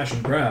was a smash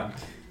and grab.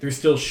 There's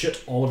still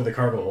shit all over the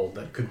cargo hold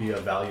that could be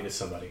of value to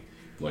somebody.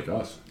 like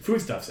us.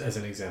 Foodstuffs, as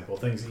an example,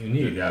 things that you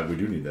need. Yeah, we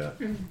do need that.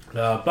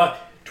 But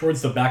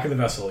towards the back of the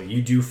vessel,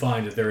 you do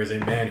find that there is a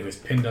man who is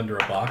pinned under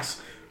a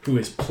box who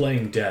is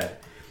playing dead.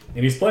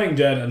 And he's playing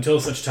dead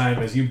until such time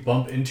as you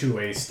bump into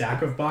a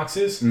stack of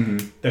boxes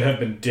that have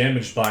been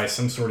damaged by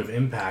some sort of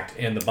impact,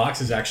 and the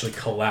boxes actually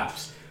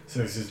collapse. So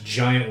there's this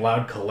giant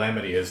loud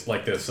calamity as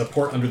like the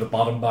support under the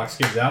bottom box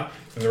gives out,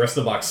 and the rest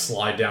of the box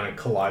slide down and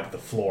collide with the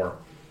floor.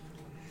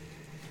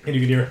 And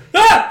you can hear,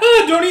 "Ah!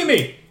 Ah! Don't eat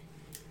me!"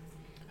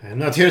 I'm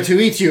not here to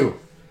eat you.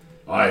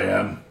 I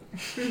am.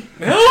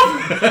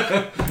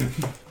 Help!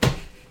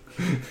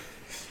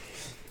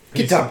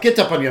 Get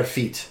up on your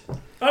feet.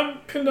 I'm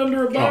pinned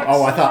under a box.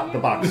 Oh, I thought the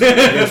box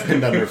was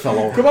pinned under fell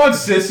over. Come on,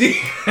 sissy.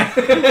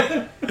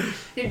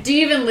 Do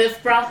you even live,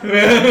 bro?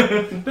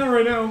 Not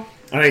right now.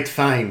 All right,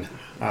 fine.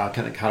 How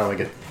do I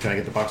get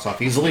the box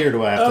off easily, or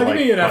do I have to Give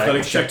me an like,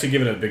 athletics check to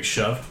give it a big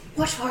shove.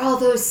 What were all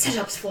those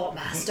setups for,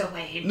 Master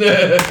Wayne?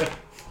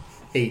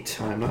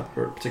 8? I'm not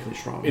particularly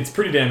strong. It's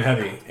pretty damn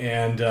heavy,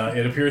 and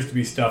it appears to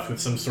be stuffed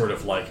with some sort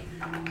of like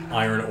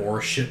iron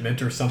ore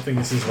shipment or something.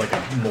 This is like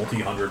a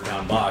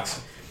multi-100-pound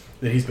box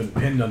that he's been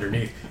pinned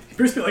underneath. He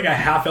appears to be like a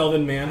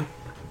half-elven man.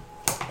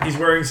 He's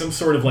wearing some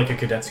sort of like a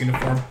cadet's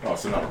uniform. Oh,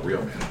 so not a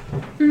real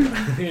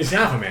man. He's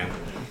half a man.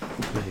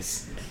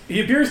 Nice.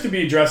 He appears to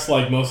be dressed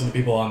like most of the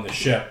people on the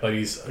ship, but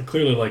he's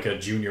clearly like a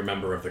junior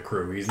member of the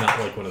crew. He's not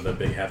like one of the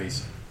big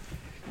heavies.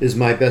 Is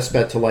my best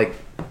bet to like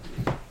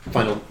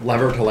find a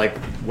lever to like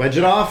wedge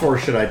it off, or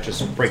should I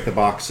just break the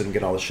box and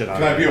get all the shit out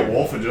Can of I be it? a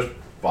wolf and just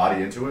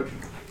body into it?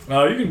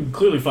 You can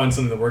clearly find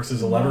something that works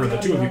as a lever, and the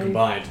two of you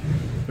combined,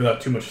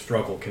 without too much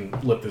struggle, can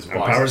lift this Our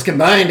box. powers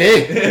combined,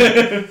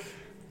 eh?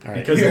 All right.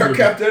 Because You're of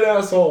Captain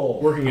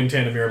Asshole. working in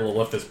tandem, you're able to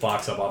lift this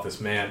box up off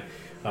this man,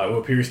 who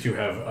appears to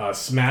have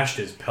smashed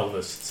his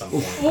pelvis at some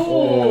point.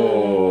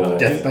 Oh.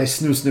 Death by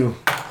snoo snoo.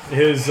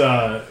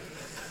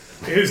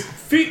 His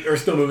feet are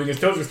still moving, his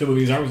toes are still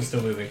moving, his arms are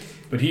still moving,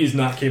 but he is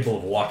not capable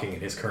of walking in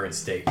his current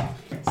state.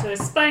 So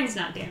his spine's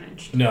not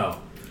damaged. No.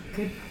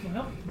 Good.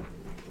 Well,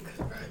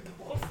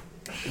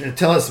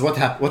 Tell us what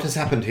has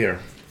happened here.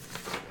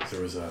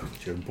 There was a...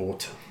 Your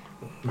boat.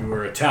 We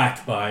were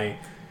attacked by...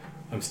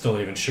 I'm still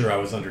not even sure I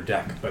was under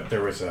deck, but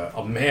there was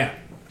a man.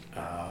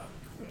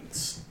 It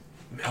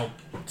smelled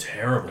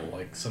terrible,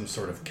 like some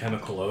sort of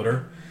chemical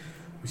odor.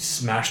 We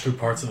smashed through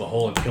parts of the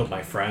hull and killed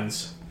my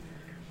friends.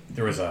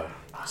 There was a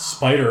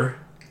spider,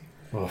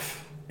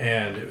 Oof.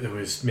 and it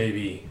was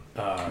maybe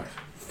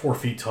 4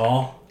 feet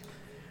tall,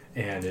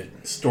 and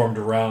it stormed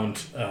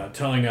around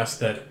telling us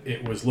that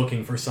it was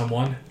looking for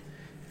someone.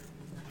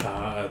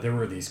 There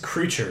were these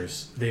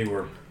creatures. They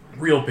were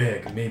real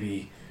big,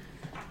 maybe,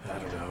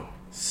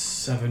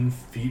 7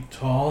 feet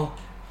tall,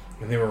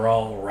 and they were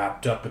all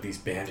wrapped up with these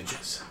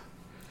bandages.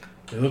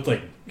 They looked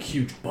like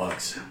huge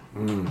bugs.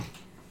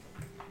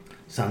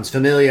 Sounds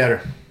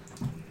familiar.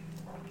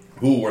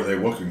 Who were they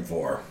looking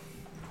for?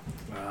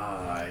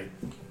 I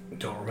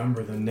don't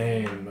remember the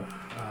name.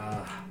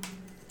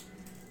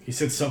 He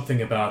said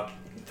something about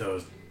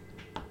those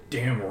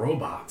damn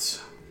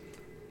robots.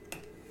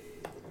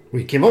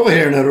 We came over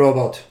here in a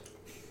robot.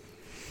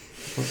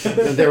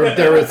 they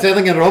were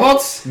sailing in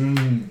robots?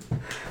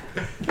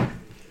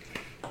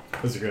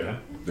 Those are good, huh?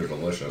 They're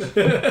delicious.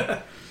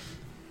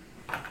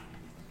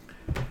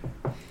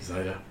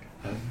 Zida,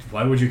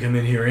 why would you come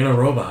in here in a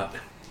robot?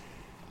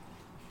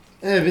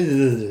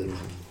 Missing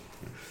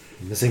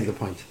the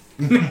point.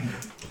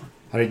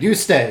 All right, you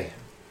stay.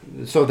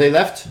 So they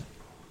left?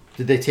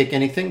 Did they take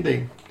anything?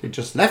 They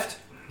just left?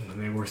 When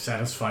they were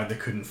satisfied they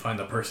couldn't find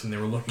the person they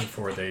were looking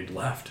for, they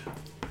left.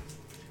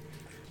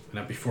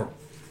 Not before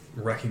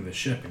wrecking the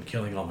ship and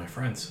killing all my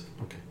friends.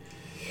 Okay.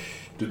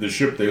 Did the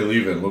ship they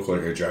leave in look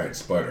like a giant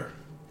spider?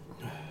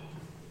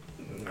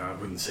 I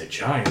wouldn't say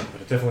giant,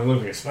 but it definitely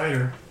looked like a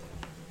spider.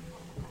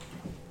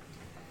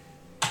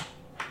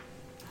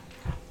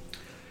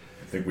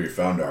 think we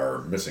found our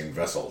missing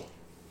vessel.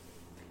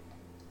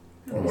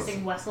 Or what-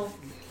 Missing Wessel.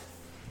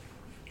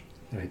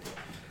 Right.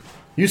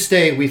 You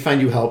stay. We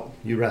find you help.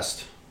 You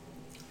rest.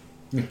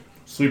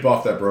 Sleep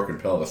off that broken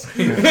pelvis.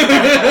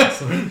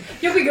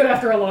 You'll be good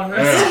after a long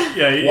rest.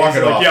 Yeah, he's Walk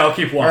it like, off. yeah, I'll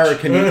keep Or watch.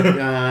 can you?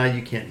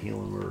 You can't heal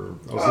him. Or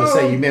I was gonna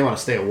say you may want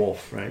to stay a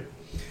wolf, right?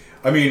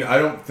 I mean, I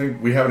don't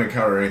think we haven't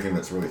encountered anything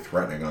that's really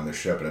threatening on this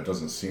ship, and it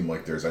doesn't seem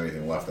like there's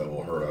anything left that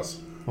will hurt us.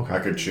 Okay. I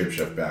could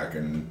shapeshift back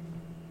and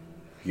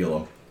heal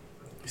him.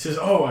 He says,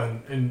 "Oh,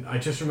 and I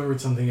just remembered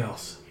something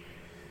else.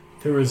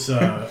 There was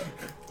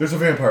There's a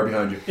vampire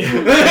behind you.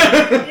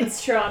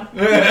 It's Tron.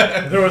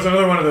 there was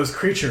another one of those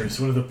creatures,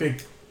 one of the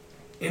big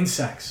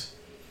insects,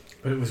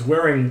 but it was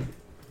wearing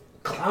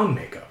clown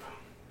makeup."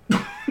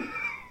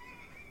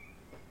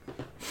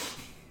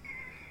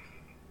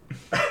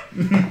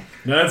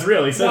 No, that's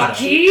real. He says that.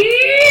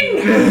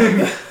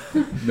 Joaquin!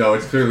 No,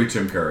 it's clearly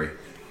Tim Curry.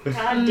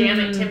 God damn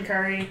it, Tim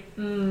Curry.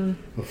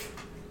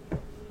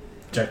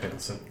 Jack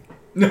Nicholson.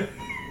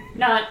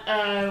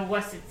 Not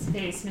what's its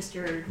face,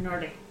 Mr.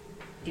 Nordic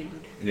dude.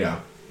 Yeah,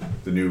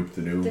 the new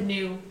The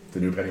new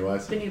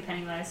Pennywise.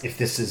 Pennywise. If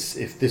this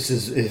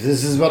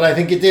is what I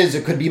think it is,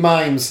 it could be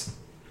mimes.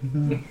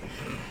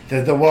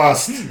 They're the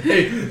worst.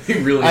 Hey, he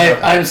really.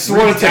 I've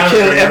sworn to down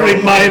kill for every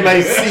arrow. mime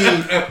I see.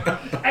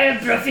 I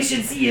have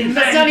proficiency in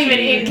That's not even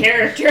in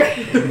character.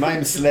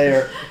 Mime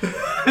slayer.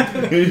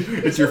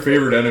 It's your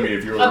favorite enemy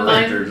if you were a a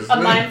ranger. Just-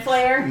 mime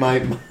flayer.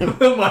 Mime.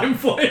 Mime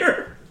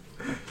Flayer.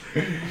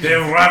 They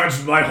have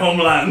ravaged my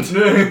homeland.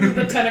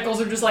 The tentacles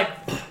are just like,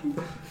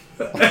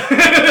 You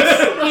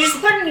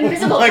just put an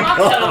invisible my box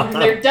God. on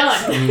them and they're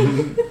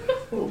done.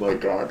 Oh my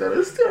god, that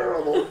is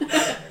terrible.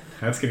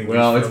 That's getting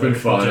Well, deep it's for been a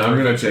fun. little I'm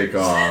joke. gonna take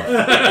off.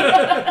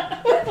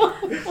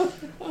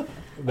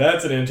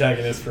 That's an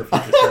antagonist for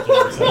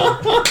future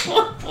Star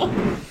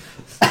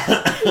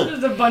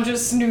there's a bunch of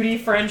snooty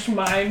French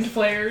mind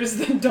players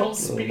that don't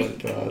Oh my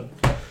speak. god.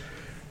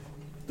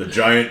 The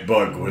giant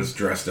bug was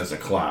dressed as a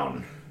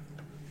clown.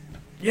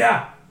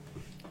 Yeah.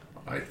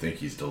 I think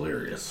he's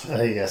delirious.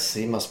 Yes,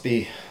 he must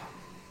be.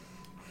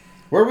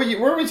 Where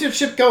was your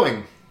ship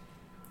going?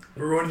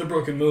 We're going to the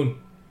Broken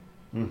Moon.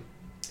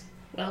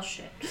 Well,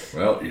 shit.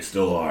 Well, you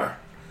still are.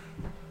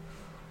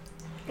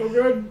 Oh,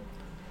 good.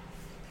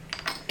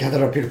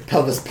 Gather up your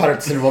pelvis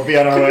parts and we'll be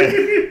on our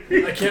way.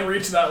 I can't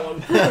reach that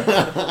one.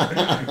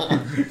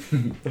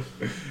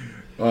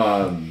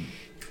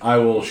 I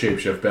will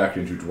shapeshift back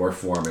into dwarf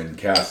form and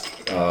cast.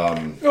 Oh,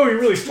 you're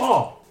really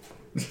small.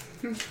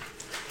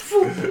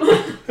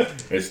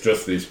 It's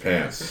just these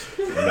pants.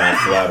 Not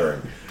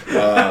flattering.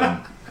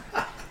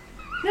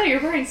 No,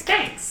 you're wearing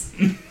Spanx.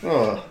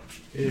 Oh,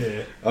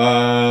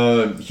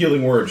 Yeah.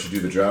 Healing word should do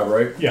the job,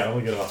 right? Yeah, I'll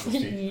get off his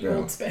feet. Ye Yeah.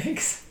 old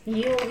Spanx.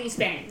 You will be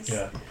Spanx.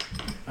 Yeah.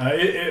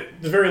 It,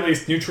 at the very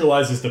least,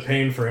 neutralizes the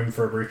pain for him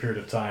for a brief period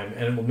of time,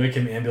 and it will make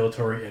him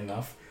ambulatory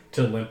enough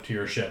to limp to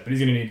your ship. But he's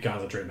going to need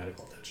concentrated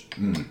medical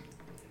attention.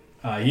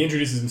 He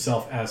introduces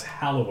himself as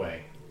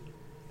Halloway,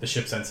 the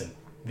ship's ensign.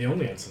 The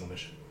only ensign on the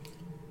ship.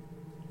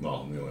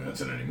 Well, the only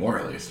ensign anymore,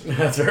 at least.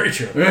 That's very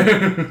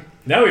true.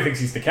 Now he thinks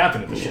he's the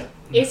captain of the ship.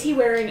 Is he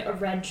wearing a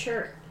red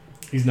shirt?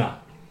 He's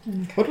not.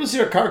 what was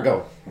your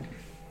cargo?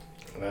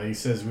 He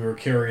says we were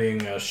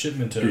carrying a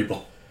shipment of...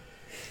 People.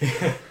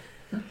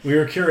 We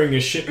were carrying a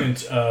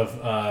shipment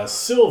of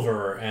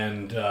silver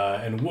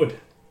and wood.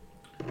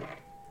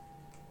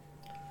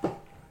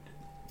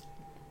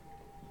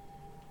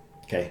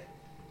 Okay,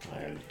 I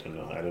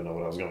don't know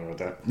what I was going with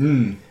that.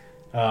 It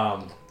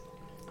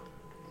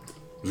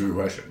was a good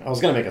question. I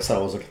was gonna make a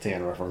Settlers of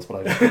Catan reference,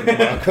 but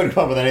I couldn't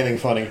come up with anything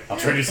funny. I'll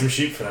trade you some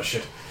sheep for that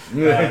shit.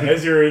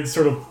 As you're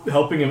sort of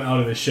helping him out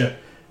of the ship,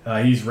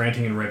 he's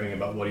ranting and raving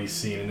about what he's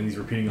seen, and then he's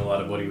repeating a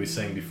lot of what he was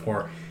saying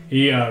before.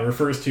 He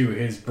refers to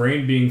his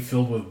brain being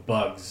filled with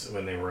bugs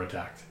when they were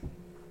attacked.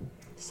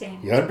 Same.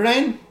 Your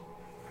brain?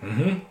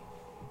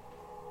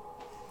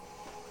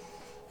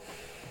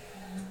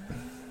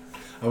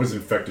 I was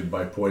infected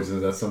by poison.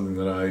 Is that something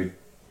that I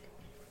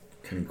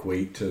can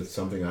equate to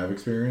something I've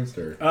experienced?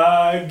 Or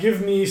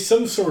Give me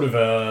some sort of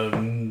a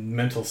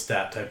mental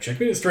stat type check.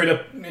 Maybe straight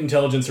up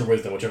intelligence or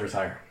wisdom, whichever's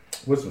higher.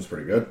 wisdom's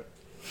pretty good.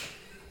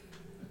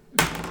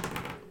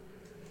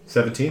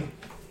 17?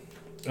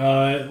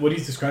 What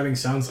he's describing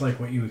sounds like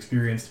what you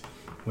experienced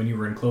when you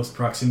were in close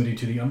proximity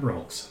to the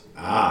Umberhulks.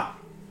 Ah.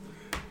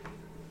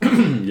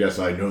 Yes,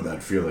 I know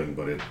that feeling,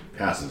 but it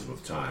passes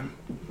with time.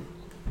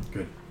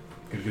 Good.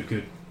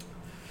 Good.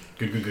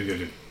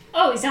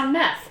 Oh, he's on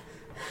meth.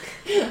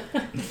 Yeah,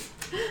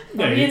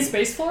 Are we he, in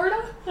Space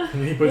Florida?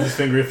 he puts his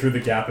finger through the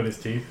gap in his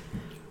teeth.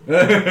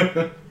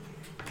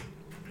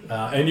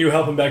 And you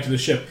help him back to the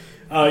ship.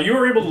 You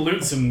were able to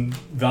loot some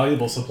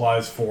valuable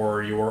supplies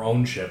for your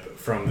own ship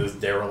from this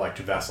derelict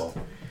vessel.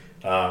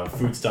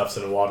 Foodstuffs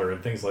and water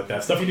and things like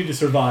that. Stuff you need to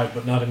survive,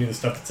 but not any of the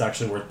stuff that's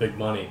actually worth big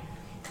money,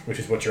 which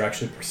is what you're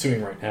actually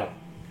pursuing right now.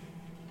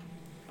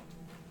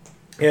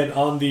 And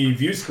on the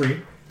view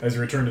screen, as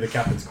you return to the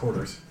captain's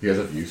quarters. He has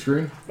a view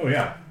screen? Oh,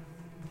 yeah.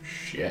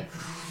 Shit.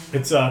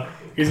 It's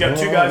he's got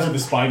two guys with a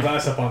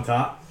spyglass up on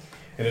top.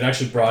 and it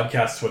actually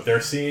broadcasts what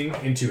they're seeing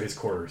into his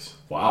quarters.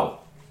 Wow.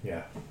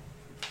 Yeah.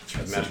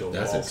 Magical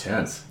That's walls.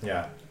 intense.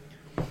 Yeah.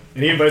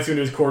 And he invites you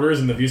into his quarters,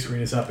 and the view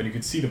screen is up, and you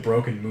can see the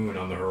broken moon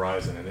on the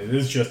horizon. And it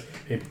is just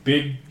a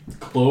big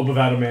globe of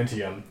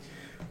adamantium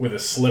with a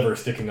sliver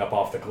sticking up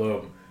off the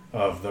globe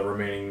of the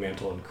remaining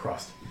mantle and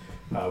crust,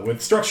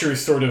 with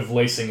structures sort of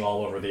lacing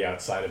all over the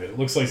outside of it. It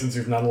looks like since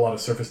there's not a lot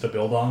of surface to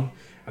build on,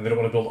 and they don't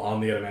want to build on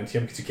the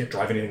adamantium because you can't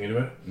drive anything into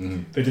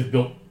it, they just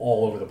built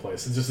all over the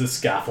place. It's just this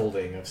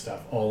scaffolding of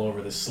stuff all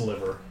over this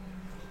sliver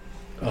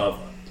of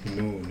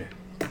moon.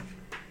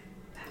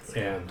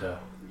 And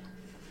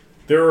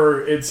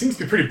it seems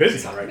to be pretty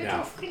busy right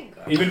now.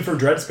 Even for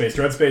Dread Space.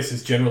 Dread Space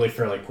is generally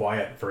fairly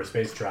quiet for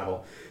space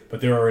travel, but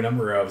there are a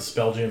number of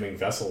spelljamming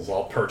vessels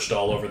all perched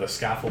all over the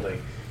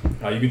scaffolding.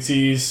 You can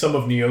see some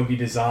of Niobe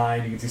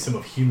design, you can see some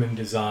of human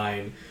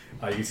design,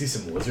 you can see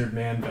some Lizard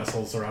Man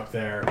vessels are up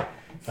there.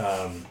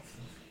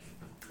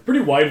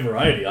 Pretty wide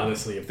variety,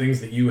 honestly, of things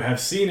that you have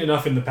seen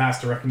enough in the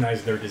past to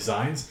recognize their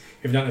designs,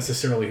 if not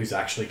necessarily who's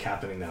actually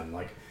captaining them.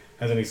 Like,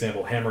 as an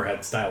example,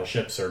 Hammerhead-style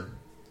ships are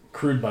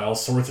crewed by all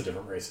sorts of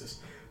different races,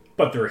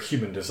 but they're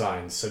human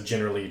designs, so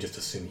generally you just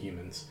assume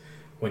humans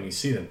when you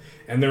see them.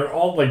 And they're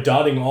all like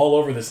dotting all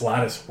over this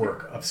lattice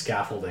work of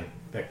scaffolding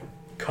that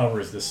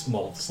covers this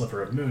small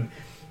sliver of moon.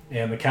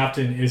 And the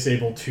captain is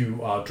able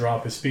to draw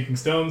up his speaking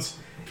stones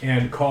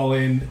and call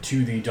in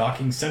to the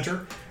docking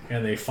center,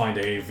 and they find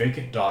a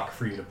vacant dock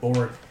for you to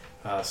board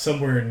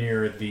somewhere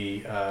near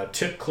the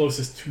tip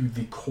closest to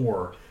the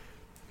core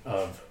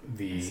of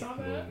the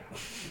moon.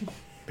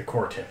 The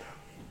core tip.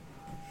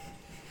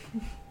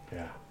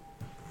 Yeah.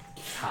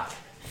 Hot.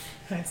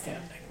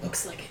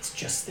 Looks like it's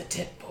just the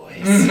tip,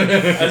 boys.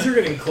 As you're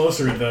getting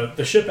closer,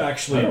 the ship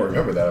actually... I don't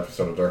remember that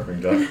episode of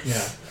Darkwing Duck.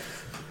 Yeah.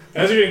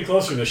 As you're getting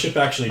closer, the ship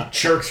actually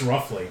jerks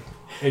roughly,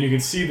 and you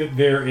can see that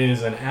there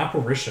is an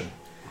apparition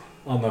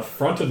on the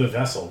front of the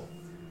vessel,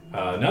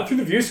 not through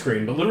the view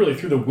screen, but literally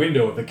through the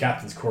window of the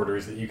captain's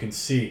quarters that you can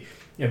see.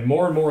 And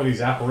more of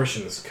these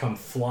apparitions come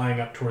flying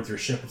up towards your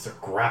ship and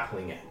start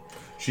grappling it.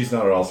 She's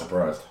not at all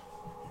surprised.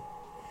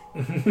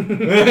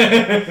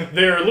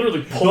 They're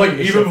literally pulling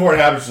the Even ship. before it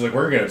happens, she's like,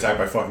 we're going to attack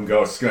by fucking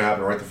ghosts. It's going to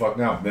happen right the fuck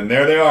now. And then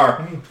there they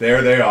are.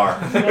 There they are.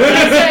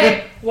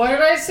 What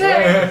did I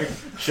say?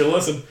 She'll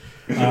listen.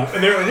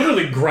 And they're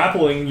literally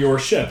grappling your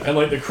ship. And,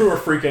 like, the crew are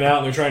freaking out,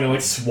 and they're trying to,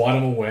 like, swat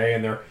them away,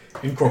 and they're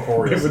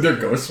incorporeal. With their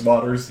ghost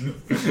swatters.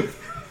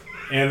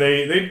 And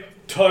they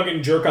tug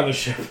and jerk on the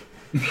ship.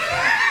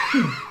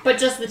 But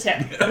just the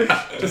tip.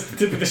 Just the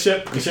tip of the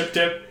ship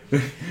tip.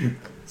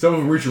 Some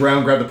of them reach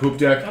around, grab the poop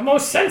deck. The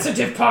most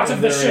sensitive part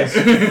of the There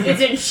ship. It's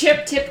in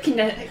ship tip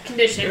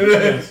condition.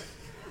 Yes.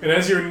 And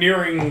as you're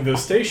nearing the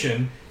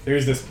station,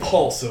 there's this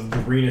pulse of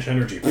greenish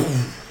energy.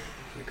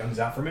 It comes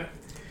out from it.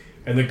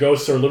 And the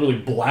ghosts are literally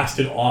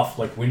blasted off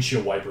like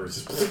windshield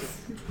wipers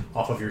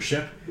off of your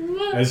ship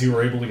as you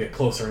were able to get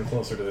closer and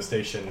closer to the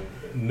station,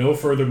 no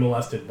further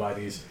molested by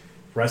these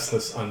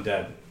restless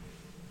undead.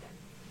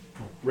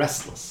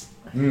 Restless.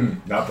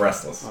 Not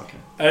breastless. Okay.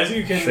 As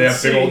you can They have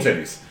see, big old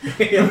titties.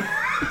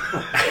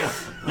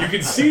 you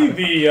can see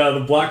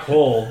the black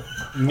hole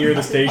near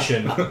the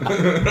station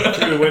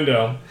through the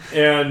window,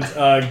 and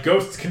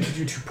ghosts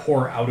continue to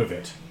pour out of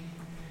it.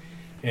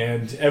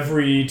 And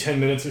every 10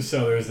 minutes or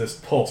so, there's this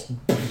pulse,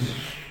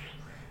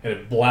 and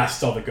it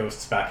blasts all the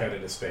ghosts back out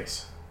into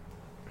space.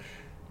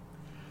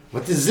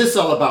 What is this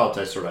all about?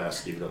 I sort of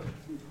asked you.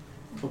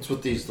 What's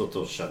with these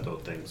little shadow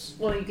things?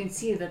 Well, you can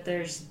see that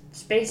there's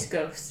space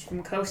ghosts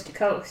from coast to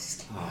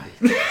coast.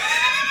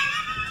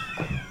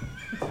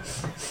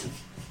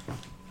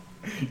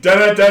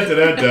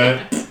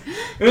 Da-da-da-da-da-da.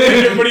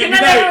 Everybody Good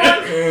night,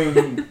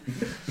 unite!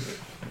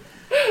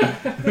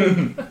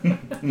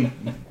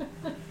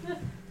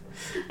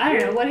 I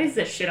don't know, what is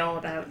this shit all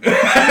about?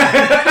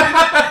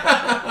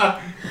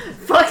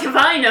 Fuck if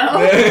I know.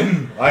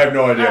 I have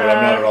no idea, but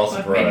I'm not at all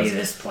But maybe surprised.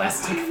 this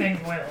plastic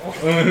thing will.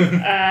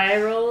 I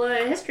roll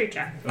a history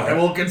check. I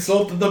will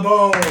consult the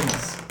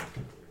bones.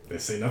 They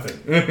say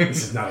nothing.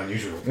 This is not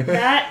unusual. That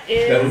That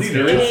is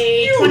leader a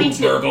is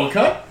 22. Burgle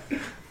Cup.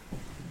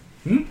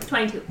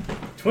 22.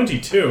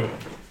 22.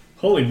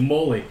 Holy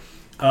moly.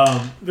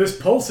 This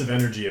pulse of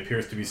energy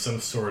appears to be some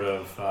sort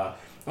of,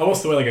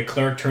 almost the way like a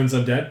cleric turns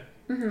undead,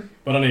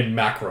 but on a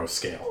macro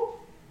scale.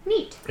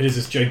 Neat. It is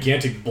this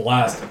gigantic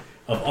blast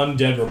of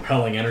undead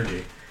repelling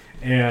energy.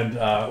 And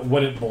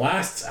when it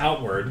blasts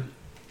outward,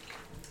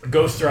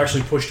 ghosts are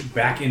actually pushed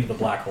back into the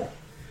black hole.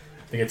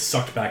 They get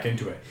sucked back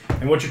into it.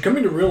 And what you're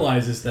coming to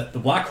realize is that the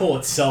black hole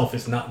itself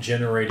is not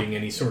generating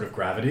any sort of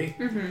gravity.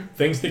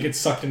 Things that get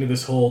sucked into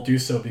this hole do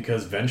so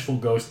because vengeful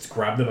ghosts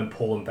grab them and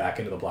pull them back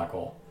into the black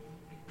hole.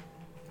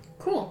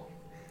 Cool.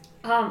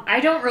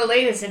 I don't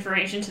relay this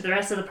information to the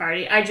rest of the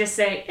party. I just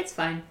say, it's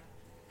fine.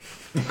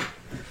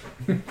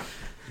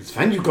 It's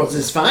fine, you got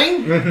this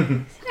fine?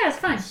 Yeah, it's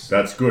fine.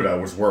 That's good. I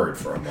was worried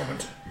for a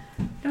moment.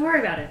 Don't worry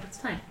about it. It's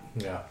fine.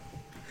 Yeah.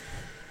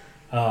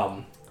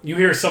 You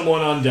hear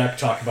someone on deck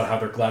talk about how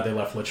they're glad they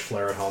left Lich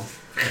Flare at home.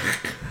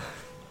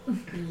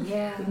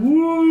 Yeah.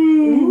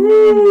 Woo!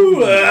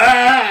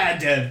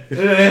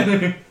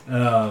 Dead.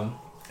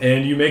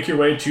 And you make your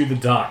way to the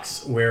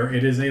docks, where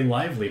it is a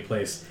lively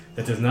place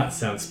that does not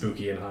sound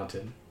spooky and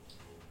haunted.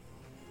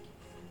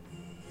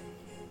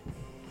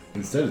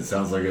 Instead, it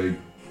sounds like a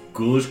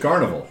ghoulish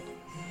carnival.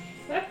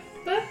 That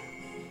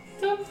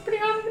sounds pretty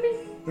haunted to me.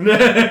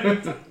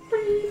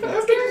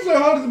 That's so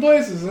haunted the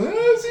places.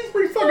 It seems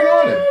pretty fucking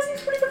haunted.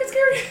 Seems pretty fucking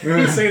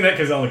scary. I'm saying that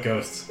because all the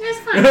ghosts. That's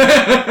fine.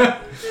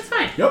 That's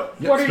fine. Yep.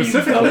 What are you,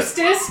 specifically.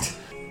 ghostist?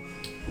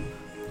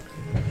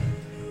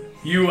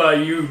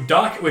 You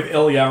dock with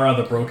Ilyara,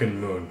 the Broken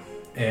Moon,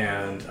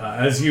 and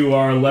as you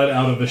are led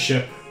out of the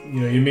ship,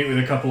 you meet with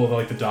a couple of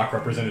the dock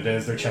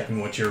representatives. They're checking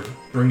what you're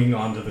bringing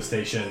onto the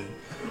station.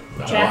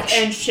 Check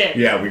and shit.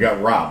 Yeah, we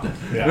got robbed.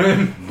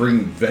 Yeah.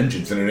 Bring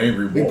vengeance in an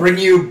angry We wolf. bring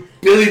you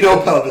Billy No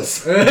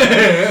Pelvis.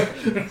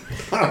 The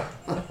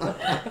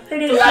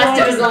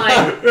last of his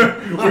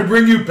line. We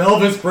bring you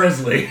Pelvis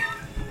Presley.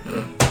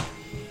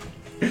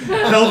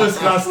 Pelvis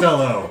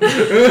Costello.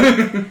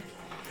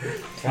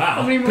 How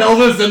Wow. many more?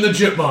 Pelvis and the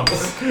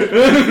Chipmunks.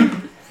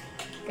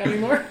 Got any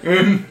more?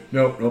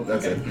 Nope,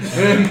 that's it.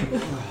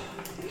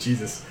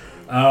 Jesus.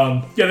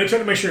 Yeah, they try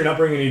to make sure you're not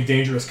bringing any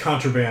dangerous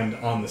contraband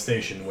on the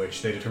station,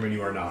 which they determine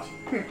you are not.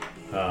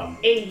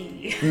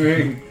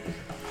 Hey.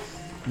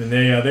 Then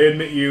they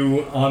admit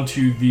you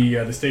onto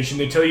the station.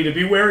 They tell you to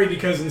be wary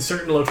because in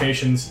certain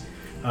locations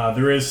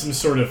there is some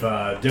sort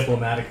of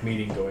diplomatic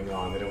meeting going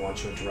on. They don't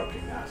want you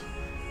interrupting that.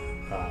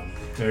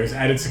 There's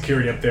added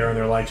security up there, and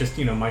they're like, just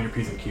mind your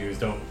P's and Q's.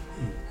 Don't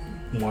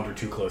wander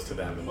too close to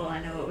them. Well, I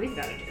know what we've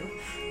got to do.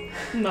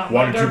 Not Wander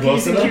mind too our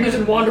close P's to and them? Q's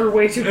and wander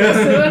way too close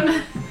to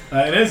them.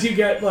 And as you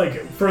get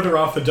further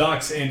off the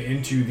docks and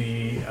into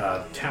the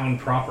town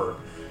proper,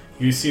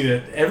 you see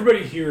that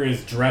everybody here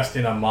is dressed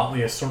in a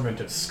motley assortment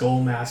of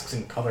skull masks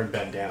and colored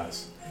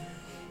bandanas,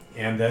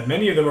 and that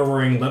many of them are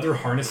wearing leather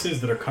harnesses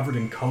that are covered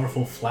in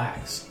colorful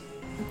flags.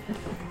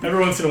 Every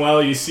once in a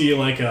while, you see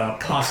a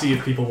posse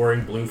of people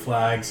wearing blue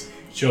flags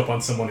show up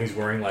on someone who's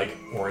wearing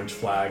orange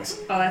flags.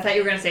 Oh, I thought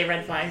you were gonna say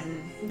red flags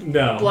and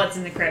No, Bloods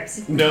in the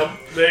Crips. no,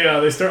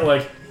 they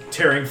start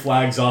tearing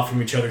flags off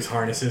from each other's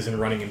harnesses and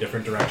running in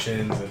different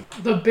directions. And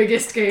The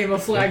biggest game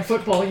of flag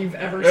football you've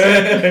ever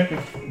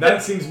seen.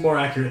 that seems more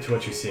accurate to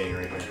what you're seeing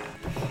right here.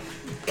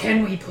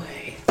 Can we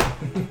play?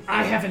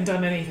 I haven't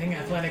done anything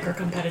athletic or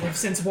competitive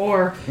since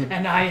war,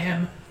 and I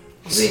am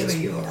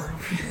really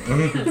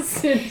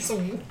since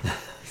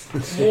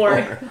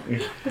War.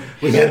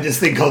 We have this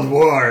thing called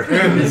war.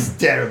 It's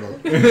terrible.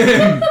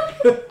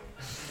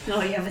 No,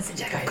 you have a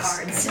deck of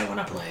cards. I want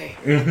to play.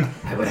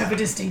 I would have a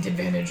distinct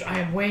advantage. I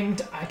am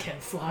winged. I can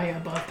fly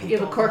above people. You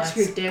have a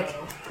corkscrew Let's dick.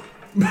 go.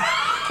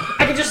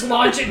 I can just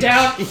launch it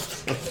down.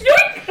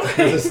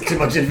 This is too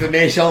much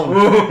information.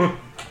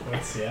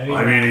 Let's see.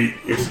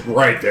 It's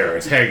right there.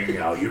 It's hanging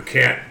out. You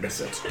can't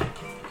miss it.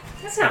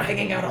 That's not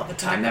hanging out all the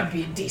time. That would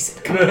be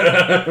indecent. Come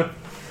on.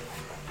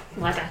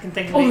 Like I can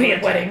think of Only any at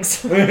other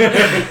weddings.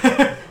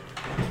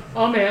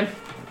 Oh man.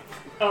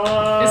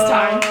 time. It's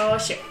time. Oh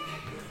shit.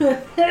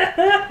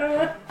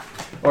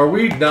 Are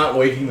we not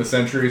waking the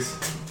sentries?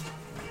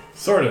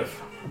 Sort of.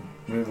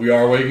 We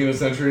are waking the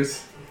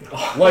sentries?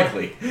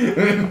 Likely.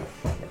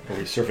 Are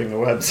we surfing the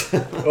webs?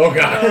 Oh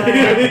god. I'm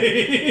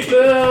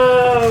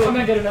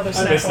gonna get another I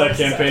snack. missed that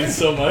bar. campaign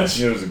so much.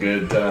 It was a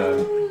good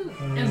time.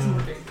 And some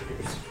more big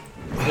beers.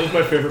 That was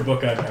my favorite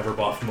book I've ever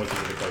bought from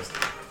Wizards of the Coast.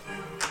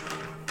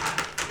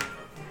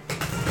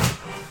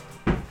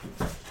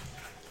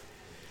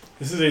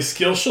 This is a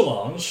skill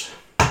challenge.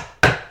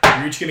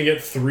 You're each going to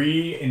get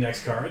 3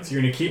 index cards.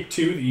 You're going to keep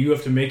 2 that you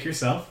have to make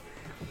yourself.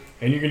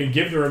 And you're going to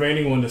give the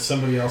remaining one to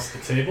somebody else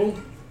at the table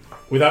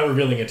without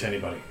revealing it to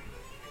anybody.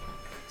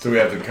 So we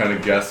have to kind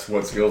of guess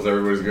what skills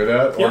everybody's good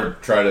at, or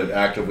Yep. try to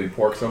actively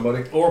pork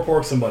somebody? Or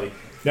pork somebody.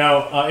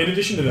 Now, in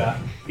addition to that,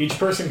 each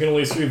person can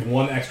only receive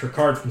 1 extra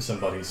card from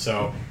somebody.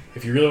 So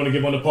if you really want to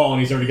give one to Paul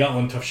and he's already got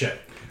one, tough shit.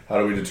 How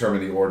do we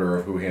determine the order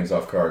of who hands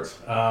off cards?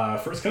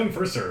 First come,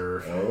 first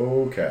serve.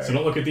 Okay. So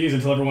don't look at these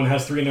until everyone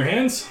has 3 in their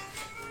hands.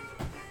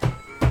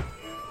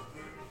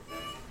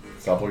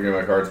 Stop looking at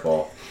my cards,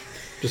 Paul.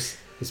 Just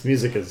this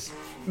music is.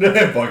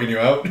 Bugging you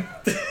out?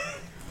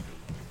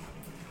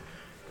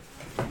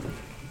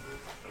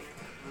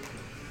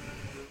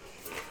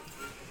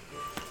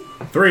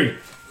 Three,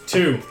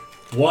 2,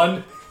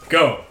 1,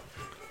 go.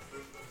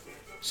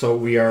 So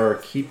we are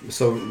keep.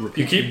 So You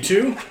repeat. keep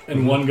 2,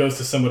 and 1 goes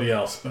to somebody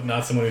else, but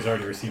not someone who's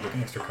already received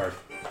an extra card.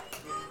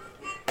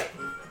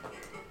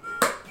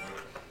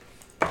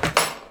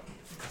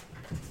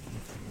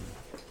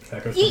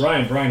 That goes to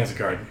Brian. Brian has a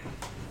card.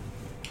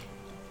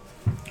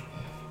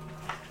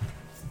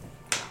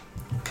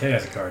 Kay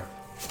has a card.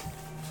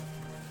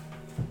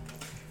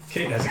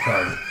 Kate has a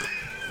card.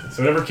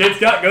 So whatever Kate's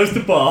got goes to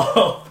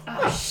Paul.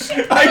 Oh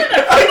shit.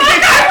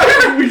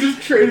 We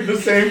just traded the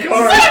same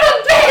card. Son of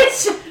a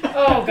bitch!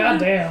 Oh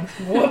goddamn!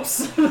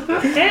 Whoops.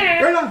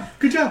 Right on.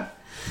 Good job.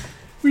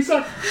 We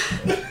suck.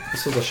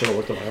 This is I should have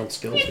looked at my own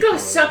skills. You go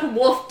suck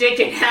wolf dick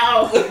in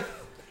hell.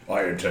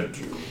 I intend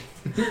to.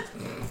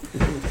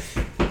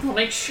 We'll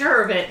make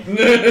sure of it.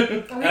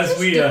 Are we As just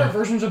we, different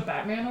versions of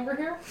Batman over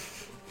here?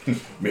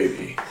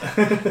 Maybe.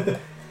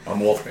 I'm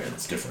Wolfman.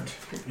 It's different.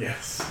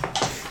 Yes.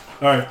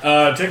 All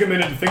right. Take a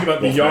minute to think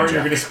about the Wolfman yarn Jack.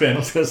 you're going to spin. I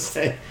was gonna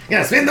say,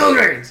 yeah, spin those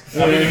rings.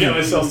 I'm going to get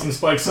myself some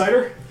spiked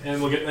cider,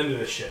 and we'll get into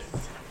this shit.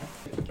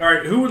 All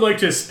right. Who would like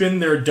to spin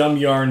their dumb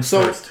yarn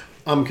So first?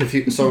 I'm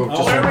confused. So I'll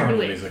just Where turn are on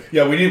we? the music.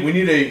 Yeah, we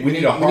need a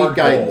we hard goal.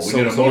 guidance. We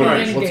need a So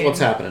motivation. what's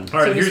happening? All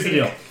right, So to here's the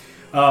speak.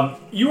 deal.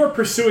 You are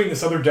pursuing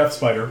this other Death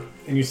Spider,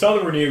 and you saw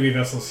there were Niobe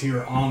vessels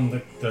here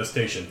on the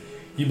station.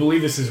 You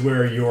believe this is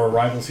where your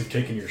rivals who've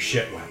taken your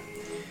shit went.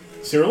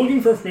 So you're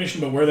looking for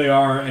information about where they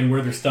are and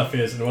where their stuff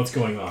is and what's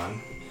going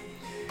on.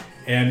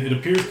 And it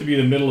appears to be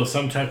the middle of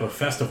some type of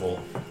festival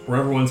where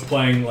everyone's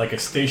playing like a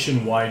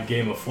station-wide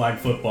game of flag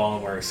football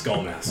and wearing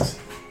skull masks.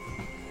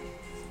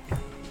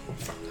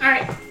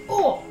 Alright.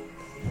 Oh!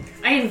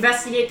 I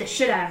investigate the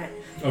shit out of it.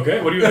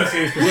 Okay, what do you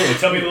investigate specifically?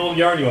 Tell me the little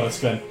yarn you want to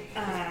spin.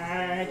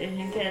 I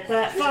didn't get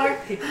that far.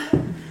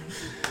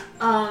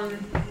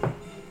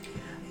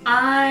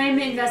 I'm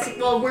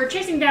investigating. Well, we're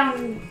chasing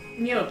down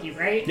Nyogi,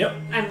 right? Yep.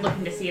 I'm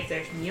looking to see if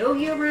there's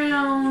Nyogi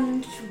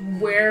around,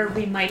 where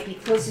we might be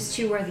closest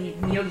to where the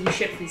Nyogi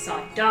ship we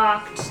saw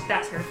docked,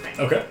 that sort of thing.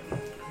 Okay.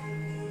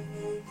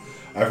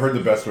 I've heard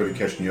the best way to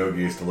catch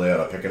Nyogi is to lay out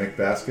a picnic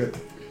basket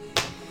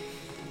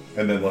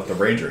and then let the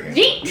ranger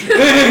handle it.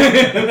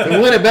 Yeet!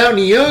 And what about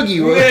Nyogi?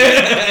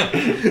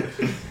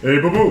 Hey,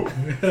 boo-boo.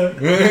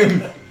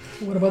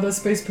 What about that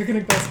space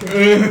picnic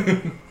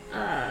basket?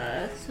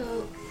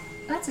 So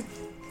that's a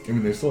I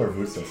mean, they still are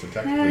food stuff, so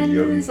technically And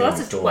Yogi so that's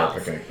can a still 12.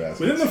 have picnic baskets.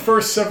 Within the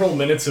first several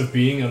minutes of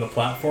being on the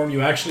platform, you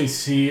actually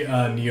see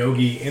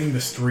Nyogi in the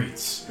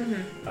streets.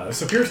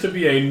 This appears to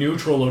be a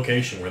neutral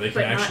location where they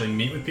can But not- actually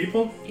meet with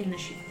people. in the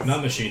sheets. Not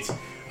in the sheets.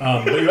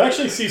 But you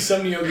actually see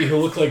some Nyogi who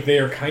look like they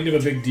are kind of a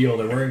big deal.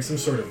 They're wearing some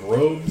sort of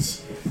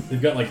robes.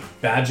 They've got like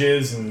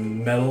badges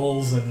and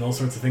medals and all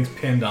sorts of things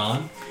pinned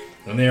on.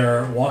 And they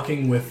are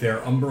walking with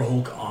their Umber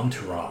Hulk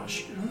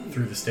entourage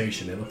through the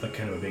station. They look like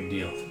kind of a big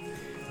deal.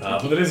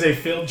 But it is a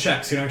failed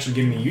check, so you're not actually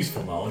getting any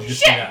useful knowledge.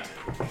 Just see that.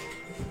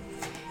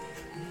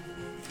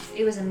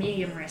 It was a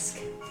medium risk.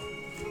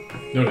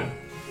 Noted.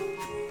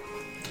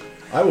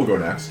 I will go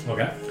next.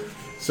 Okay.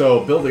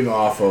 So, building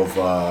off of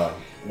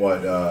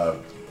what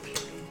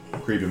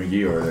Creepy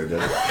McGee over there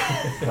did.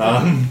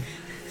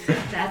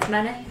 That's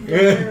my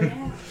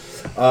name.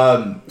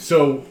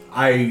 So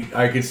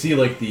I could see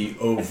like the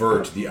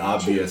overt, the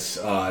obvious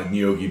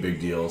Nyogi big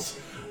deals,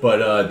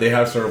 but they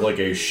have sort of like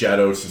a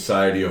shadow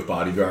society of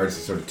bodyguards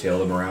to sort of tail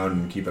them around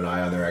and keep an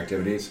eye on their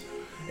activities.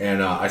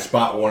 And I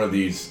spot one of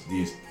these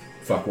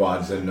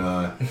fuckwads, and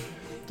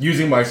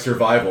using my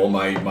survival,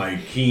 my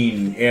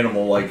keen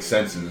animal-like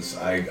senses,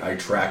 I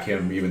track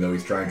him even though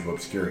he's trying to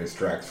obscure his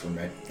tracks from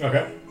me.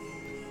 Okay.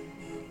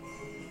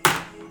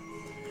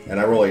 And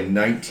I roll a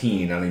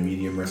 19 on a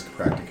medium risk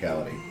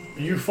practicality.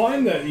 You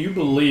find that you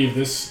believe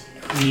this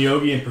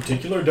Nyogi in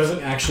particular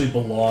doesn't actually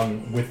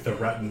belong with the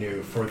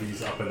retinue for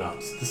these up and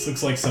ups. This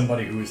looks like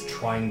somebody who is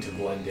trying to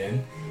blend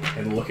in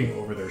and looking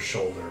over their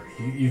shoulder.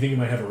 You think you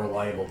might have a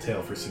reliable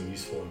tale for some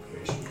useful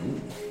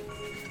information.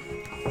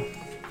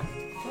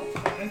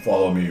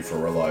 Follow me for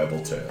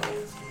reliable tale.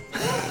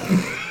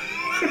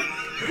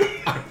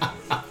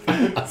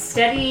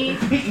 Steady,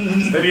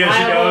 Steady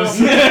as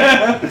she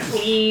goes.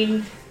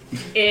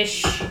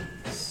 clean-ish.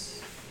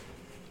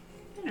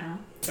 You know.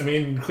 I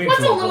mean, clean What's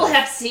for a little wolf.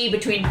 Hep C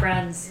between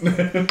friends?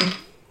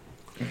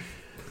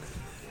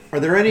 Are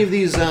there any of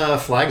these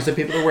flags that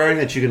people are wearing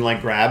that you can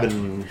like grab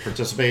and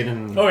participate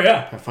and Oh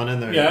yeah. have fun in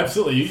there? Yeah,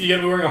 absolutely. You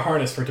gotta be wearing a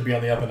harness for it to be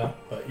on the up and up,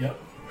 but yep.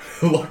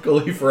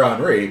 Luckily for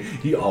Henri,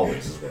 he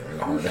always is wearing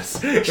a harness.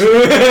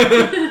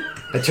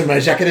 I turn my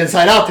jacket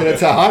inside out and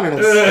it's a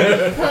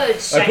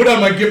harness. I put on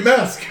my gimp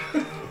mask.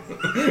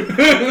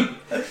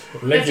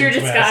 That's your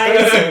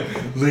disguise.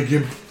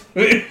 Gimp.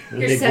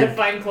 Your set of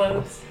fine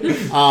clothes.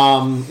 Yeah,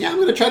 I'm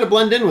gonna try to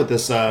blend in with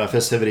this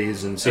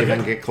festivities and see if I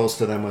can get close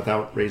to them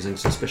without raising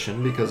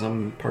suspicion because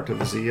I'm part of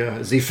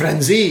the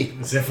frenzy.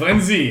 It's a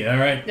frenzy,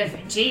 alright.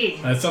 Gee.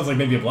 That sounds like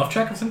maybe a bluff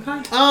check of some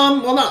kind.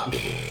 Well, not.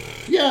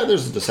 Yeah,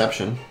 there's a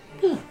deception.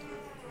 Yeah.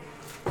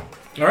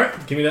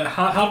 Alright, give me that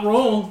hot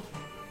roll.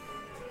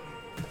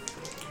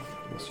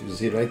 Let's use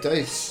the right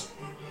dice.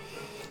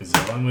 Is the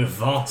one with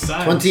Vaunt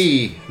sides.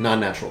 20,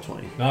 non-natural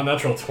 20.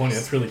 Non-natural 20,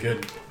 that's really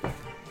good.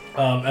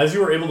 As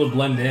you are able to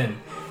blend in,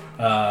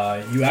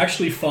 you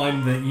actually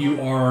find that you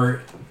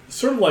are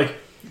sort of like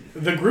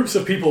the groups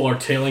of people are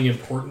tailing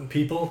important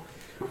people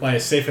by a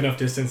safe enough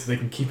distance that they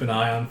can keep an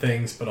eye on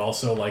things, but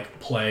also like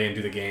play and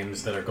do the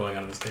games that are going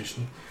on in the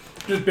station.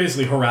 Just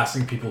basically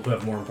harassing people who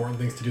have more important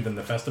things to do than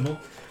the festival.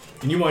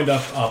 And you wind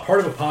up part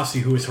of a posse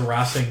who is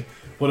harassing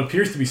what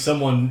appears to be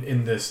someone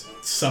in this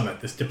summit,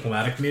 this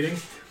diplomatic meeting.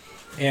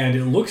 And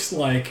it looks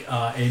like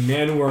a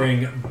man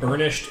wearing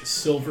burnished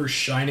silver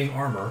shining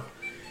armor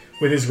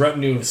with his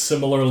retinue of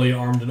similarly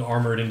armed and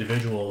armored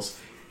individuals,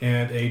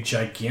 and a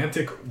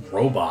gigantic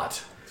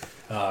robot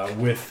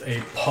with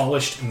a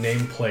polished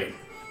nameplate,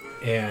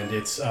 and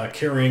it's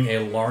carrying a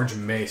large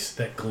mace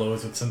that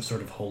glows with some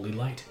sort of holy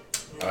light.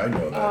 I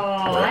know that.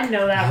 Oh, I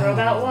know that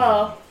robot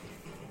well.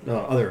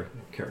 Other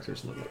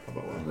characters know that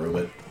about one.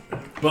 Robot.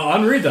 Well,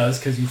 Henri does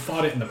because you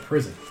fought it in the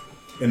prison.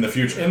 In the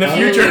future. In the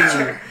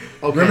future.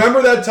 Okay.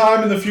 Remember that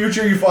time in the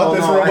future you fought Oh,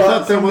 this no, robot? I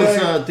thought there was.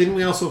 someday? Didn't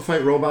we also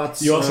fight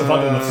robots? You also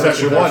fought them in the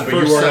Section first 1, but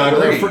you weren't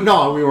on Reed.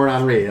 No, we weren't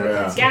on Reed.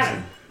 Yeah.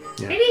 Gavin.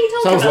 Yeah. Maybe he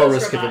told So that you was about low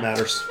this risk if it robot.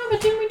 matters. No,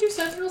 but didn't we do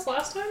Sentinels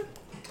last time?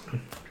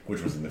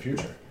 Which was in the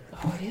future.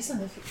 Oh, it is in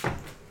the.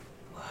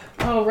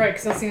 Oh, right,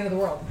 because that's the end of the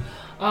world.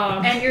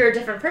 And you're a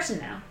different person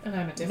now. And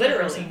I'm a different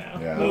Literally. person now.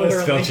 Yeah. Oh, it's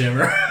Literally.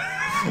 Spelljammer.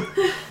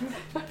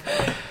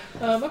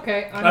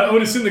 Okay. I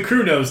would assume the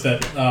crew knows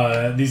that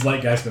these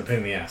light guys have been a pain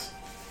in the ass.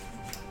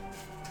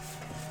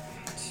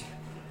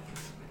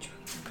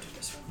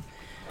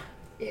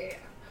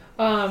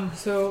 Yeah.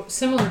 So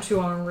similar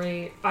to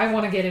Henri, I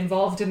want to get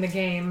involved in the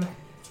game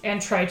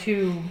and try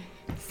to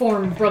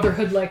form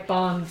brotherhood-like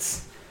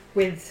bonds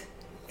with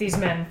these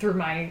men through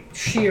my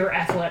sheer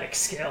athletic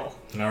skill.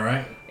 All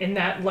right. In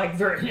that, like,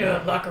 very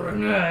locker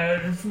room,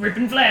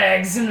 ripping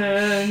flags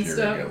and You're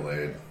stuff. gonna get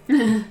laid.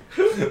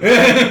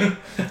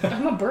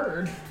 I'm a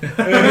bird.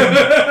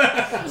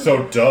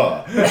 So,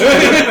 duh.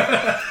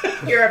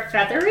 You're a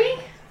feathery?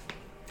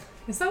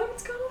 Is that what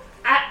it's called?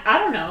 I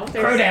don't know.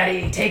 Crow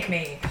Daddy, take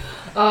me.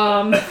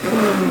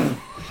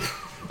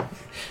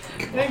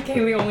 I think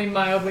Kaylee only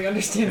mildly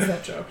understands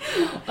that joke.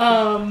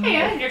 Hey,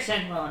 I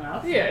understand well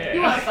enough. Yeah.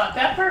 You want to fuck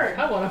that bird?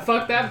 I want to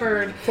fuck that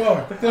bird.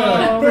 Fuck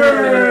that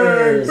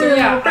bird. So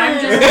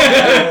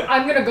yeah,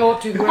 I'm gonna go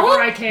up to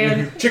whoever I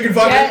can, Chicken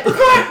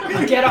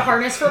fucker. get a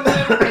harness from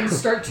them, and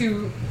start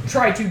to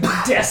try to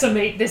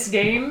decimate this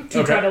game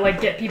to try Okay. to like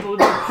get people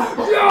to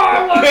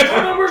yeah, let's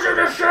put numbers in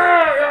the shit,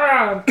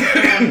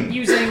 yeah.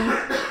 Using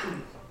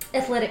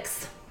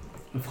athletics.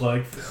 The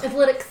flag.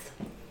 Athletics.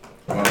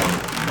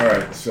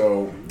 Alright,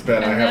 so,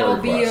 Ben, I And have a that'll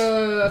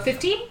request. be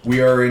 15?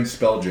 We are in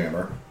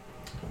Spelljammer.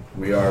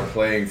 We are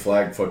playing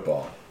flag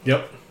football.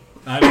 Yep.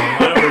 I know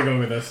where you're going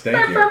with this.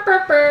 Thank you.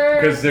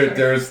 Because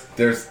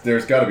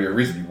there's got to be a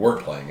reason you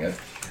weren't playing it.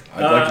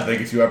 I'd like to think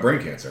it's you have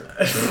brain cancer.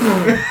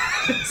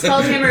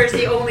 Spelljammer is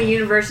the only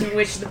universe in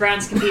which the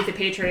Browns can beat the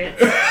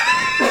Patriots.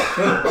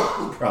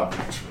 Probably.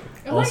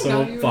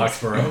 Also,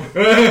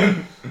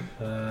 Foxborough.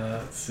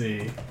 Let's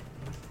see.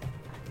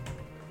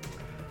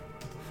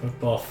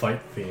 Football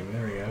fight theme.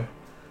 There we go.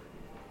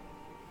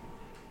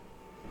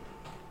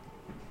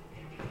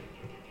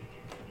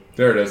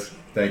 There it is.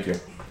 Thank you.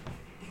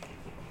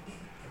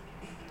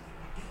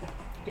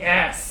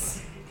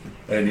 Yes.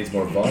 And it needs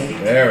more volume.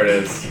 There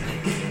it is.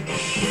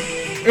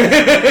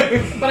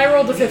 But I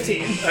rolled a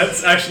 15.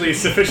 That's actually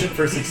sufficient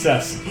for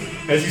success.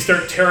 As you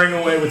start tearing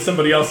away with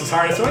somebody else's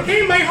harness, you're like,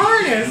 hey, my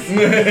harness!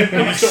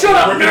 And you start Shut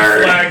up, ripping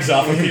nerd! flags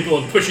off of people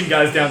and pushing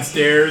guys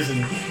downstairs,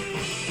 and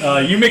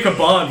you make a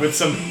bond with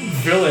some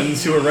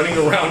villains who are running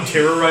around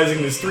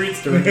terrorizing the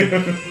streets during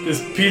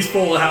this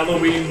peaceful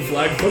Halloween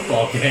flag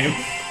football game.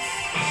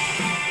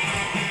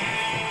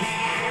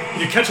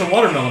 You catch a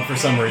watermelon for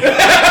some reason.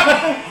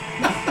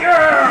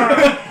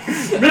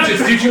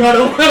 Midgets teach you how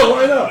to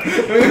line up.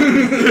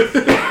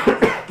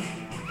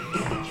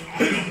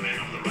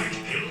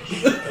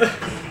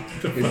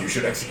 And you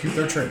should execute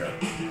their trainer.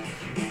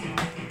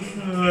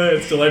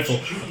 It's delightful.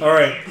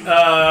 Alright,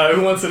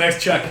 who wants the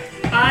next check?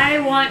 I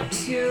want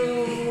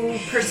to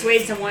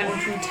persuade someone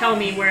to tell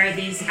me where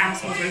these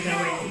assholes are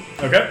going.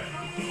 Okay.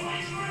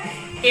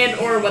 And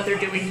or what they're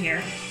doing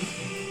here.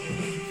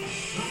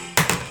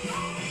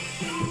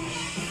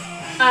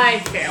 I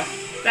fail.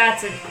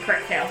 That's a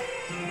correct fail.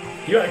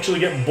 You actually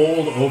get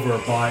bowled over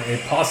by a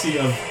posse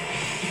of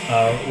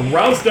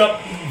roused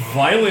up,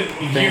 violent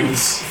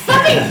youths.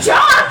 Fucking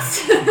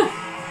jocks!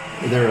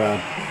 They're,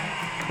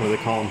 what do they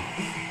call them?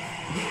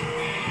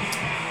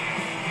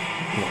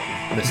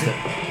 Oh, missed it.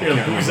 You're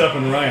gonna booze up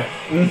and riot.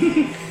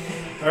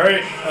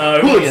 Alright,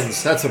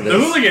 Hooligans, that's what it The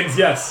is. hooligans,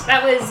 yes.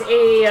 That was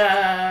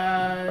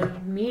a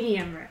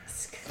medium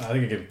risk. I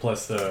think I can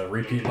plus the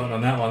repeat button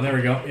on that one. There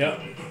we go. Yep.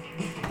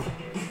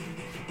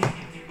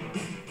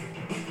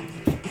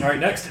 Alright,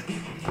 next.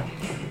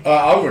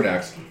 I'll go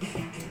next.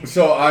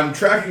 So I'm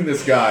tracking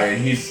this guy,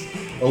 and he's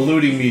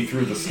eluding me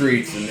through the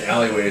streets and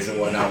alleyways and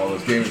whatnot while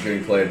this game is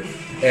getting played.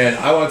 And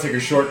I want to take a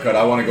shortcut.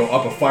 I want to go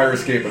up a fire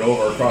escape and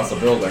over across a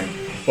building.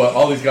 But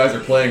all these guys are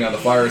playing on the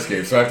fire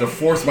escape, so I have to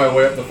force my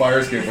way up the fire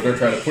escape where they're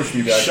trying to push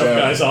me back Shove down.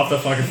 guys off the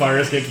fucking fire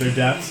escape to their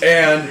deaths.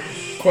 And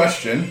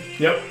question,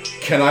 Yep.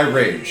 can I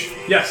rage?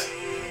 Yes.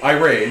 I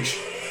rage.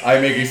 I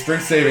make a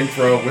strength saving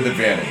throw with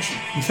advantage.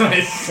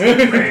 Nice.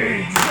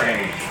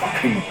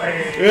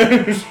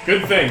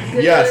 Good thing.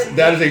 Yes,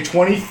 that is a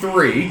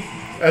 23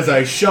 as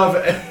I shove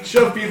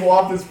people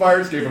off this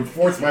fire escape and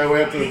force my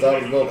way up to the top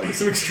of the building.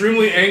 Some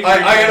extremely angry.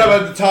 I end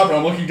up at the top and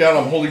I'm looking down,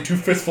 I'm holding two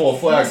fistful of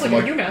flags. It's I'm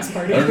like a like, UMass I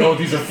party. don't know what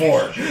these are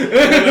for.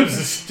 Lips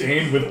is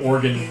stained with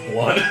organ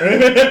blood.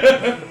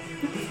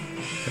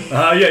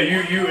 Yeah,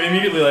 you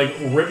immediately like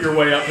rip your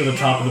way up to the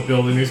top of the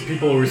building. There's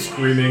people who are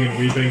screaming and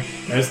weeping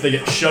as they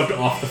get shoved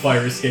off the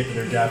fire escape to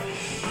their death.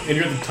 And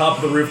you're at the top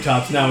of the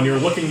rooftops now, and you're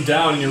looking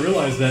down and you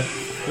realize that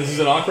this is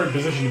an awkward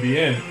position to be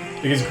in.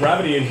 because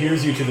gravity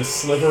adheres you to the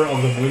sliver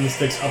of the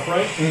boomstick's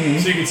upright, so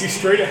you can see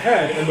straight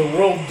ahead, and the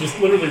world just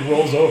literally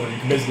rolls over. You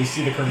can basically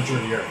see the curvature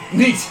of the earth.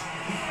 Neat.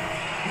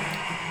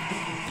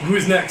 Who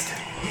is next?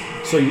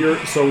 So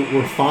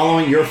we're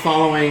following. You're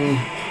following.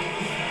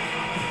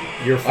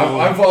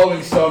 I'm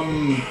following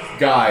some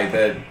guy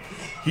that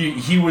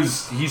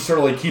he's sort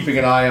of like keeping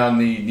an eye on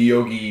the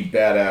Neogi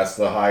badass,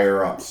 the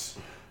higher ups.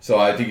 So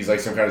I think he's like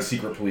some kind of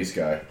secret police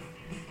guy.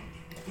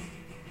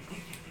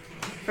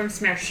 From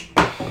Smersh.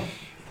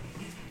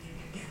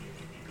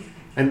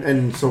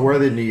 And so where are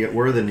the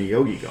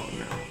Neogi going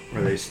now?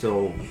 Are they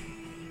still?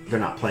 They're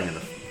not playing in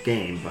the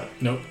game, but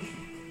Nope.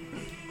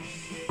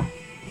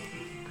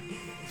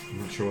 I'm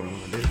not sure what I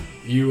want to do.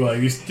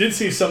 You did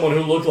see someone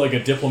who looked like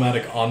a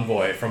diplomatic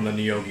envoy from the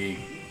Neogi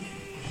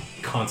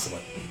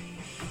consulate.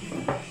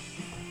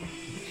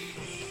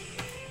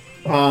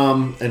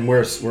 And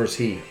where's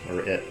he or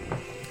it?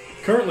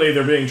 Currently,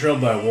 they're being trailed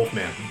by a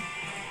wolfman.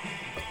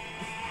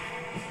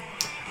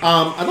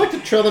 I'd like to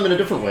trail them in a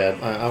different way.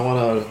 I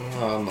want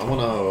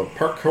to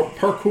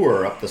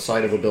parkour up the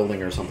side of a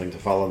building or something to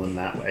follow them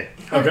that way.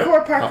 Okay.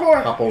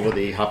 Parkour. Hop over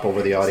the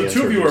So audience.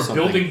 two of or you do are something.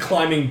 building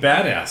climbing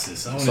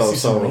badasses. I want to see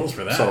some rolls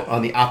for that. So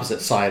on the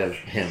opposite side of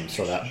him,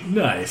 so that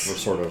we're Nice.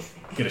 sort of.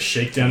 Get a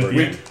shakedown at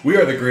the end. We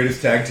are the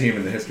greatest tag team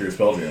in the history of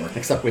Spelljammer.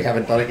 Except we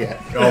haven't done it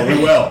yet. Oh, we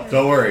will.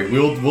 Don't worry.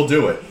 We'll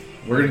do it.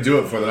 We're gonna do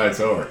it before the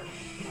night's over.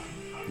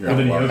 You're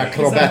Other on than the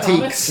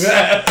Acrobatics.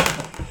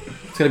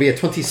 It's going to be a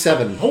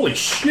 27. Holy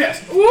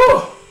shit!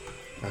 Woo!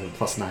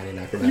 Plus 9 in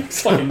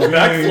acrobatics. Fucking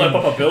backflip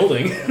up a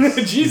building.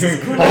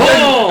 Jesus Christ.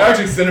 Oh!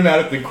 Actually,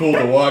 cinematically cool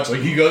to watch.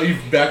 Like you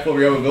backflip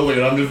around the building,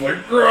 and I'm just like,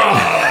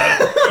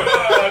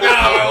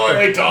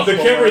 The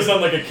camera's on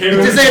like a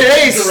camera Just say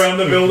it ace! around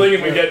the building,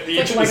 and we get each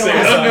at the Like same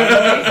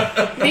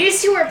a time.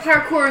 These two are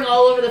parkouring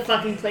all over the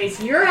fucking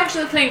place. You're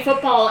actually playing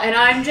football, and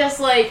I'm just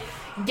like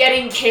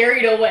getting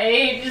carried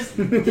away. Just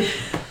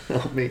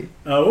Help me.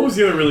 What was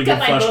the other really good Got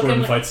my Flash book Gordon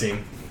and- fight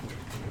scene?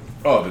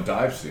 oh, the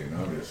dive scene,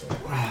 obviously.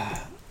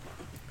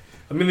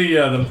 I mean,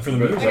 the for the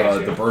But,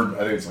 movie. the bird, I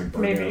think it's like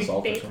Birdman Maybe.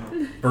 Assault or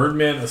something.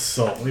 Birdman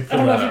Assault. Let me I pull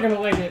don't know if that you're up.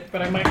 gonna like it,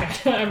 but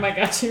I might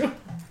got you.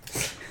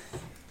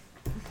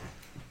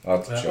 I'll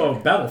have to check. Oh,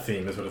 Battle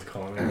Theme is what it's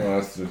called. No,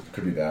 it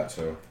could be that,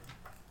 so.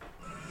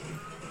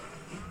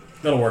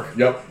 That'll work.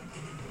 Yep.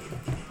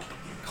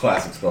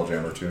 Classic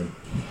Spelljammer tune.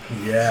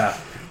 Yeah.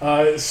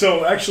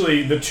 So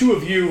actually, the two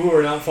of you who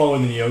are not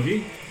following the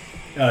Neogi,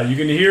 you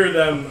can hear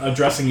them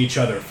addressing each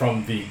other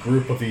from the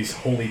group of these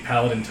holy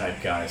paladin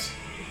type guys.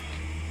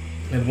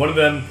 And one of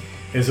them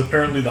is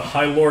apparently the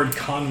High Lord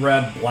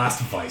Conrad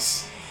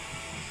Blastvice.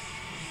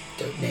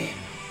 Dope name.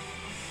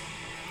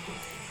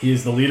 He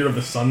is the leader of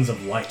the Sons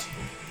of Light,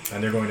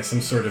 and they're going to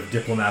some sort of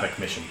diplomatic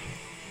mission.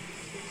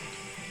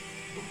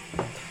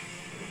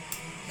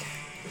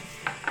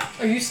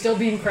 Are you still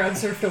being crowd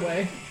surfed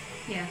away?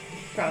 yeah,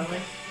 probably.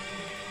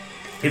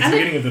 It's the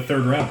beginning of the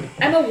third round.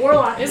 I'm a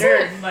warlock Is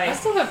nerd. it? Like, I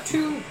still have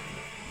 2.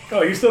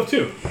 Oh, you still have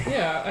two.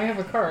 Yeah, I have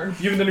a card.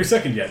 You haven't done your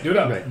second yet. Do it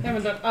up. Right. I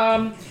haven't done.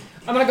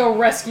 I'm gonna go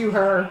rescue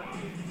her,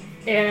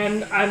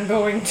 and I'm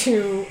going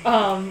to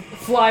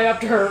fly up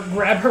to her,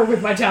 grab her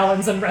with my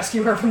talons, and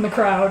rescue her from the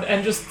crowd,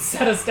 and just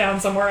set us down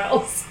somewhere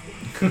else.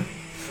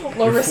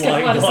 Low You're risk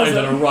flying blind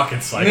on a athleticism.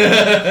 rocket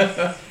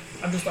cycle.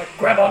 I'm just like,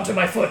 grab onto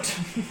my foot.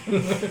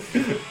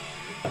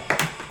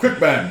 Quick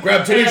bang! Grab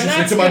And tenacious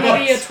that's into my gonna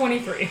be a butt!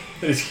 23.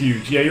 That is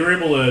huge. Yeah, you were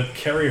able to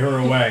carry her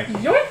away.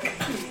 Yoink!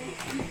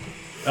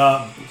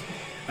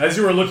 As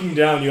you were looking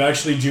down, you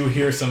actually do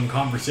hear some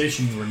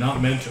conversation you were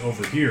not meant to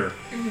overhear,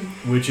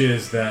 which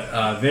is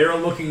that they're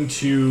looking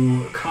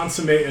to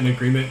consummate an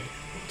agreement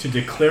to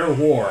declare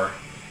war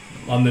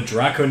on the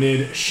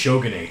Draconid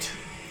Shogunate.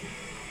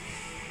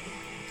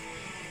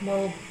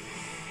 Well,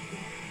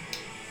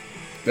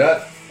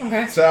 That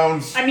okay.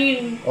 sounds I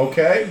mean,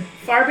 okay.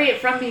 far be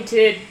it from me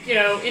to,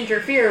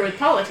 interfere with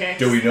politics.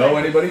 Do we know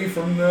but- anybody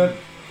from the...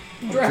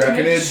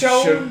 Draconid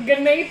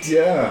Shogunate?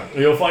 Yeah,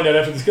 You'll find out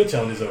after the skill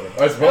challenge is over.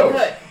 I Oh, suppose.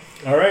 good.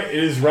 All right, it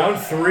is round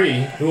 3.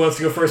 Who wants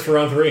to go first for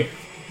round 3?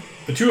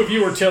 The two of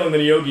you are tailing the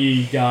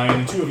Neogi guy,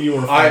 and the two of you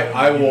are.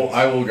 I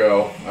will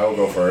go. I will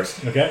go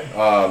first. Okay.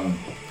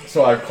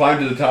 So I've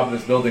climbed to the top of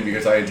this building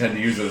because I intend to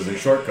use it as a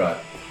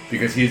shortcut.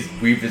 Because he's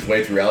weaved his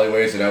way through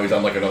alleyways and now he's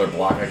on like another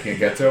block I can't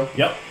get to.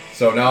 Yep.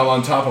 So now I'm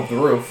on top of the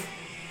roof.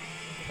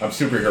 I'm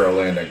superhero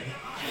landing.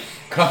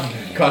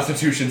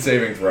 Constitution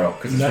saving throw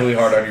because it's really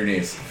hard on your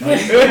knees. You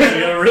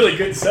got a really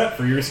good set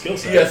for your skill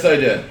set. Yes, I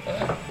did.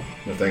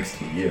 No thanks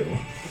to you.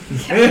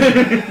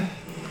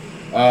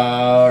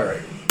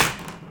 Alright.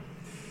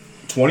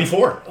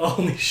 24.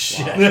 Holy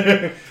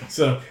shit.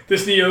 So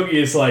this Neogi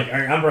is like, all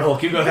right, Umber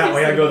Hulk, you go that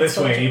way, I go this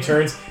way. And he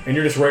turns, and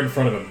you're just right in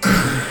front of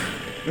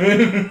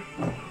him.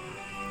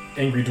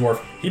 Angry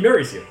dwarf. He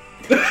marries you.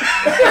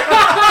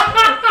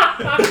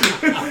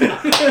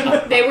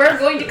 They were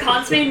going to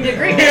consummate an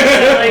agreement.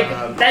 So,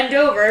 like, bend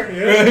over.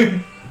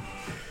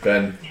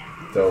 Ben.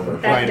 Dover.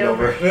 Bend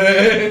over.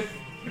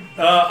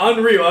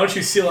 Henri, why don't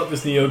you seal up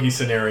this Neogi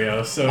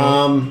scenario? So Yeah,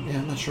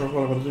 I'm not sure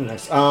what I want to do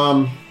next.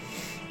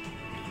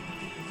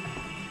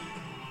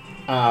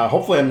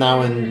 hopefully I'm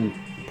now in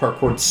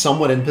parkour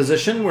somewhat in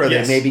position where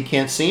Yes. they maybe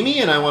can't see me,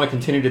 and I want to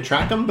continue to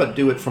track them, but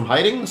do it from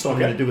hiding. So I'm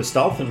Okay. going to do a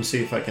stealth and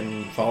see if I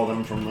can follow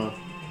them from a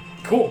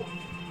Cool.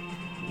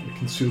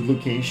 concealed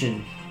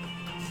location.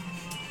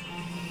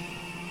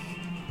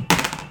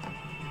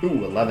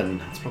 Ooh, 11.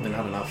 That's probably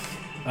not enough.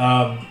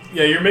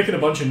 Yeah, you're making a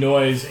bunch of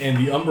noise, and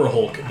the Umber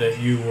Hulk that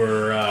you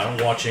were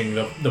watching,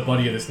 the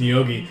buddy of this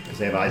Nyogi, Because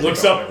they have eyes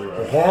looks that up. go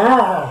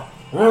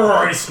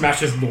everywhere. He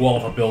smashes the wall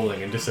of a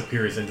building and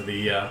disappears into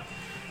the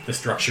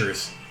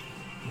structures,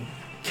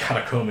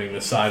 catacombing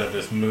the side of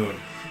this moon.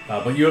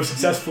 But you have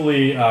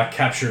successfully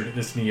captured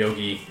this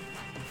Nyogi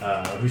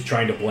who's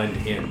trying to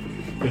blend in.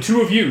 The two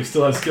of you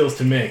still have skills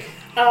to make.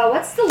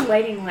 What's the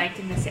lighting like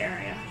in this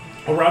area?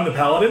 Around the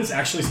Paladins,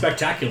 actually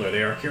spectacular.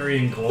 They are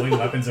carrying glowing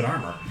weapons and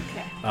armor.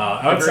 Okay.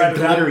 Outside of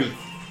that, glittery.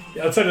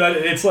 outside of that,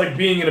 it's like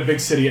being in a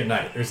big city at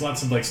night. There's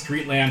lots of like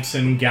street lamps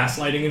and gas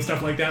lighting and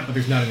stuff like that, but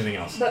there's not anything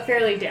else. But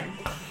fairly dim.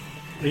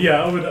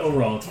 Yeah,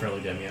 overall it's fairly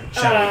dim. Yeah.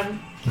 Shadowy.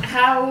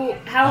 How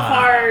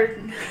far?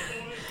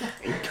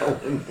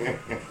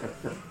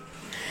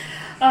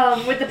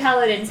 With the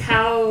paladins,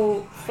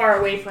 how far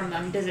away from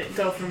them does it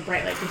go from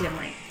bright light to dim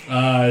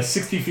light?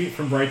 60 feet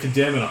from bright to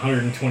dim and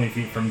 120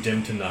 feet from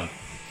dim to none.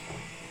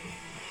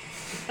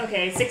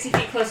 Okay, 60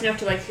 feet close enough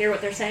to like hear what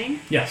they're saying.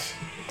 Yes.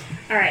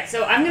 All right,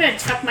 so I'm gonna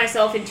tuck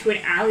myself into an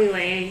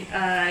alleyway,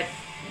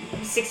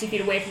 60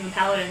 feet away from the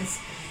paladins,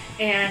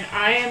 and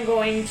I am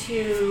going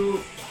to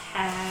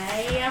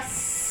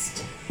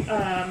cast.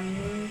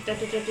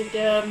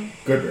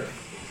 Good bear.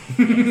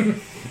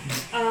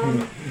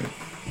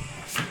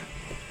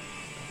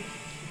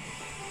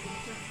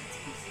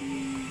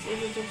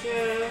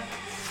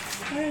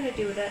 What did I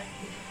do with it?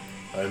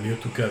 I'm here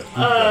to cast.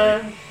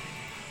 I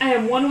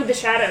have one with the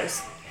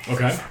shadows.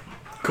 Okay.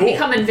 Cool.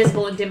 Become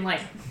invisible in dim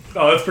light.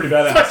 Oh, that's pretty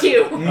badass. Fuck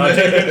you. Take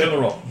advantage on the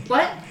roll.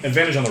 What?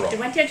 Advantage on the roll.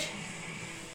 Advantage?